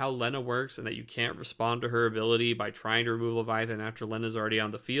 Understand how Lena works and that you can't respond to her ability by trying to remove Leviathan after Lena's already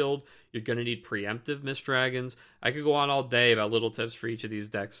on the field. You're going to need preemptive Mist Dragons. I could go on all day about little tips for each of these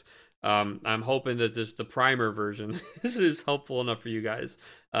decks. I'm hoping that the primer version is helpful enough for you guys.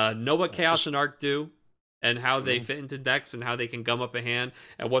 Know what Chaos and Arc do, and how they fit into decks and how they can gum up a hand,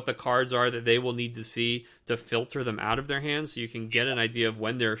 and what the cards are that they will need to see to filter them out of their hands so you can get an idea of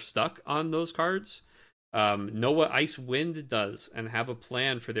when they're stuck on those cards. Know what Ice Wind does and have a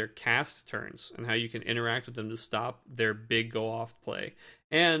plan for their cast turns and how you can interact with them to stop their big go-off play.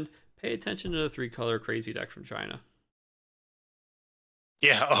 And pay attention to the 3-color crazy deck from China.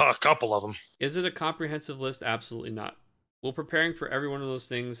 Yeah, a couple of them. Is it a comprehensive list? Absolutely not. Will preparing for every one of those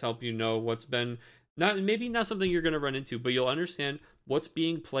things help you know what's been... maybe not something you're going to run into, but you'll understand what's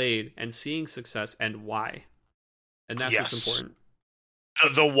being played and seeing success and why. And that's what's important.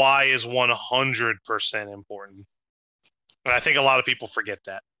 The why is 100% important. And I think a lot of people forget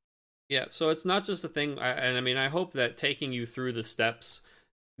that. Yeah, so it's not just a thing, I hope that taking you through the steps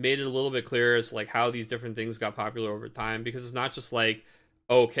made it a little bit clearer as like how these different things got popular over time, because it's not just like,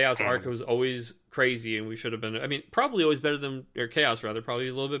 oh, Chaos Arc was always crazy, and we should have been. I mean, probably always better than or Chaos rather, probably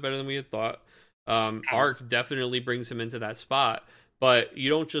a little bit better than we had thought. Arc definitely brings him into that spot, but you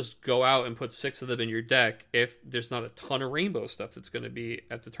don't just go out and put 6 of them in your deck if there's not a ton of rainbow stuff that's going to be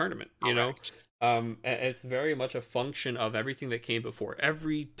at the tournament. You know, it's very much a function of everything that came before.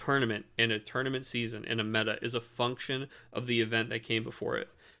 Every tournament in a tournament season in a meta is a function of the event that came before it.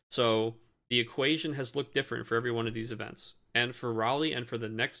 So the equation has looked different for every one of these events. And for Raleigh and for the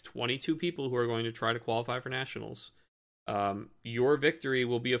next 22 people who are going to try to qualify for nationals, your victory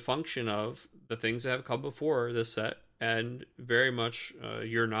will be a function of the things that have come before this set and very much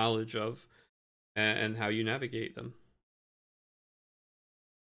your knowledge of and how you navigate them.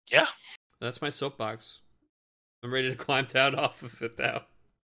 Yeah. That's my soapbox. I'm ready to climb down off of it now.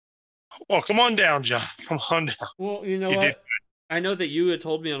 Well, come on down, John. Come on down. Well, you know what? I know that you had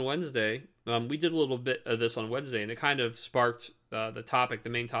told me on Wednesday. We did a little bit of this on Wednesday, and it kind of sparked the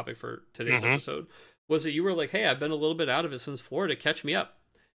main topic for today's episode, was that you were like, hey, I've been a little bit out of it since Florida. Catch me up.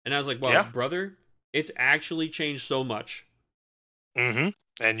 And I was like, well, brother, it's actually changed so much. And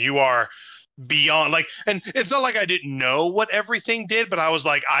you are beyond, like, and it's not like I didn't know what everything did, but I was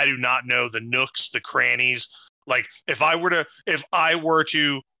like, I do not know the nooks, the crannies. Like, if I were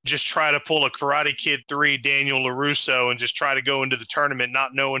to just try to pull a Karate Kid 3 Daniel LaRusso and just try to go into the tournament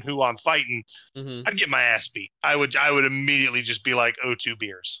not knowing who I'm fighting, I'd get my ass beat. I would immediately just be like, oh, 2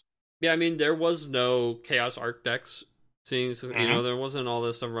 beers. Yeah, I mean, there was no Chaos Arc decks. Seeing, you know, there wasn't all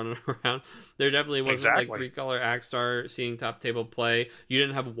this stuff running around. There definitely wasn't like 3-color Axstar seeing top table play. You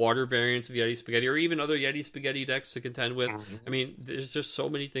didn't have water variants of Yeti Spaghetti or even other Yeti Spaghetti decks to contend with. I mean, there's just so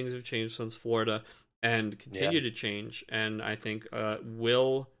many things have changed since Florida and continue to change, and I think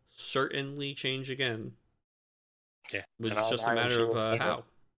will certainly change again. Yeah, it's just a matter of how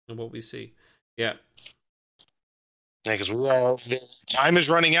and what we see. Yeah. Yeah, because the time is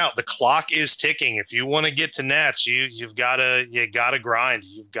running out. The clock is ticking. If you want to get to Nats, you gotta grind.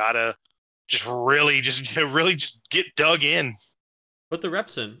 You've gotta really get dug in. Put the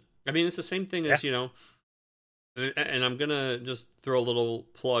reps in. I mean, it's the same thing as, you know, and I'm gonna just throw a little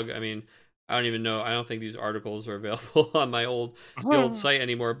plug. I mean, I don't even know. I don't think these articles are available on my old site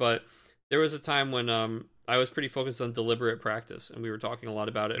anymore. But there was a time when I was pretty focused on deliberate practice, and we were talking a lot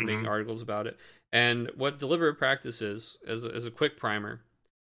about it and making articles about it. And what deliberate practice is, as a quick primer,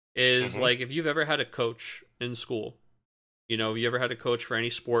 is like if you've ever had a coach in school, you know, if you ever had a coach for any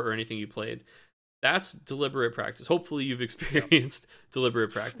sport or anything you played, that's deliberate practice. Hopefully you've experienced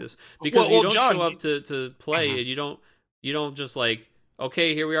deliberate practice. Because you don't John, show up to play and you don't just like,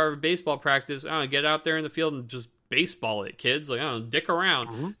 okay, here we are for baseball practice. I don't know, get out there in the field and just baseball it, kids. Like, I don't know, dick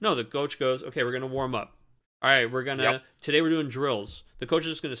around. No, the coach goes, okay, we're going to warm up. All right, we're going to, today we're doing drills. The coach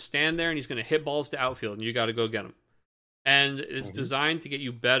is just going to stand there and he's going to hit balls to outfield and you got to go get them. And it's designed to get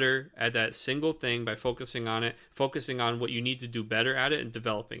you better at that single thing by focusing on it, focusing on what you need to do better at it and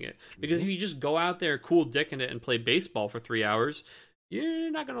developing it. Because if you just go out there, cool dicking it and play baseball for 3 hours,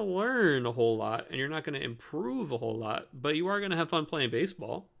 you're not going to learn a whole lot and you're not going to improve a whole lot, but you are going to have fun playing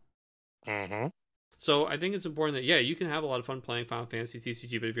baseball. So I think it's important that, you can have a lot of fun playing Final Fantasy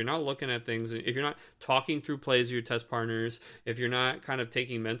TCG, but if you're not looking at things, if you're not talking through plays with your test partners, if you're not kind of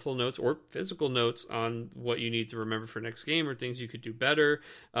taking mental notes or physical notes on what you need to remember for next game or things you could do better,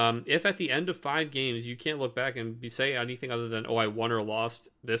 if at the end of 5 games you can't look back and say anything other than, oh, I won or lost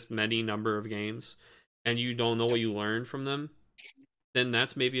this many number of games, and you don't know what you learned from them, then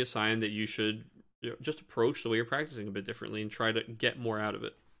that's maybe a sign that you should just approach the way you're practicing a bit differently and try to get more out of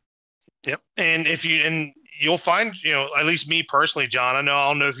it. Yep. And you'll find, you know, at least me personally, John, I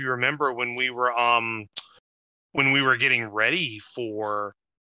don't know if you remember when we were getting ready for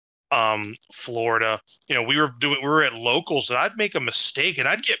Florida, you know, we were at locals and I'd make a mistake and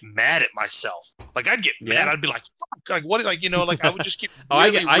I'd get mad at myself. Like I'd get mad. I'd be like, fuck, like what, like, you know, like I would just get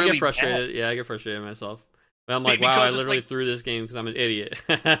really, I get frustrated. Mad. Yeah, I get frustrated myself. But I'm like, wow, I literally threw this game because I'm an idiot.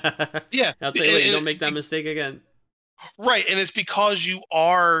 I'll tell you, don't make that mistake again. Right. And it's because you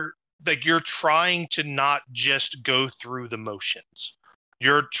are like, you're trying to not just go through the motions.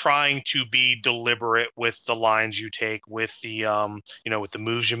 You're trying to be deliberate with the lines you take, with the, you know, with the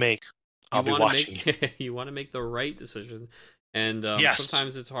moves you make. I'll be watching. You want to make the right decision. And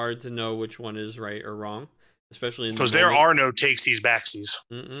sometimes it's hard to know which one is right or wrong, especially because there are no takesies backsies.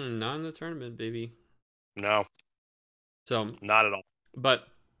 Not in the tournament, baby. No. So not at all. But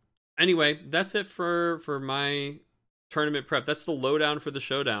anyway, that's it for my tournament prep. That's the lowdown for the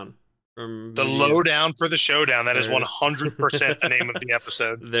showdown. Lowdown for the showdown. That is 100% the name of the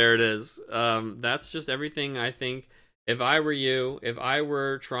episode. There it is. That's just everything. I think if I were you, if I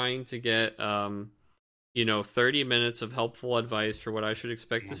were trying to get 30 minutes of helpful advice for what I should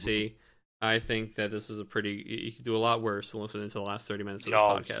expect to see, I think that this is you could do a lot worse than listening to the last 30 minutes of this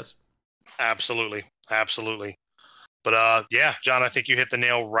podcast. Absolutely. But yeah, John, I think you hit the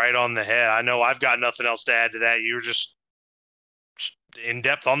nail right on the head. I know I've got nothing else to add to that. You're just in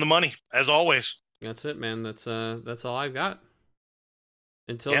depth on the money, as always. That's it, man. That's all I've got.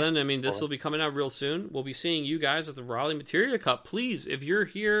 Until then, I mean, this will be coming out real soon. We'll be seeing you guys at the Raleigh Materia Cup. Please, if you're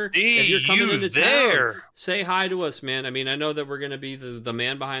here, if you're coming into town, say hi to us, man. I mean, I know that we're going to be the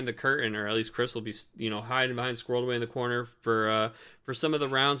man behind the curtain, or at least Chris will be, hiding behind, squirreled away in the corner for some of the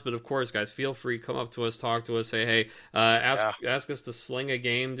rounds. But of course, guys, feel free, come up to us, talk to us, say hey, ask us to sling a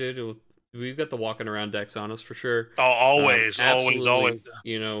game, dude. We've got the walking around decks on us for sure. Oh, always. We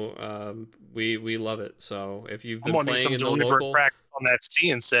love it. So if you've been playing in the local, practice on that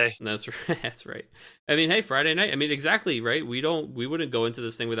C and say that's right. I mean, hey, Friday night. I mean, exactly right. We wouldn't go into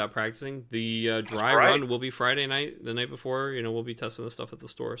this thing without practicing. The dry run will be Friday night, the night before. We'll be testing the stuff at the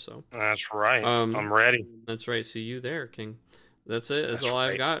store. So that's right. I'm ready. That's right. See you there, King. That's it. That's all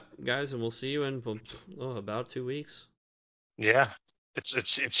I've got, guys, and we'll see you in about 2 weeks. Yeah,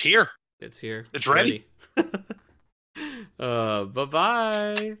 it's here. It's here. It's ready.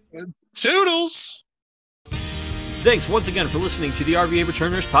 Bye-bye. Toodles. Thanks once again for listening to the RVA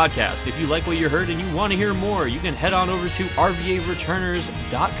Returners podcast. If you like what you heard and you want to hear more, you can head on over to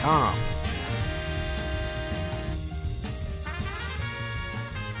rvareturners.com.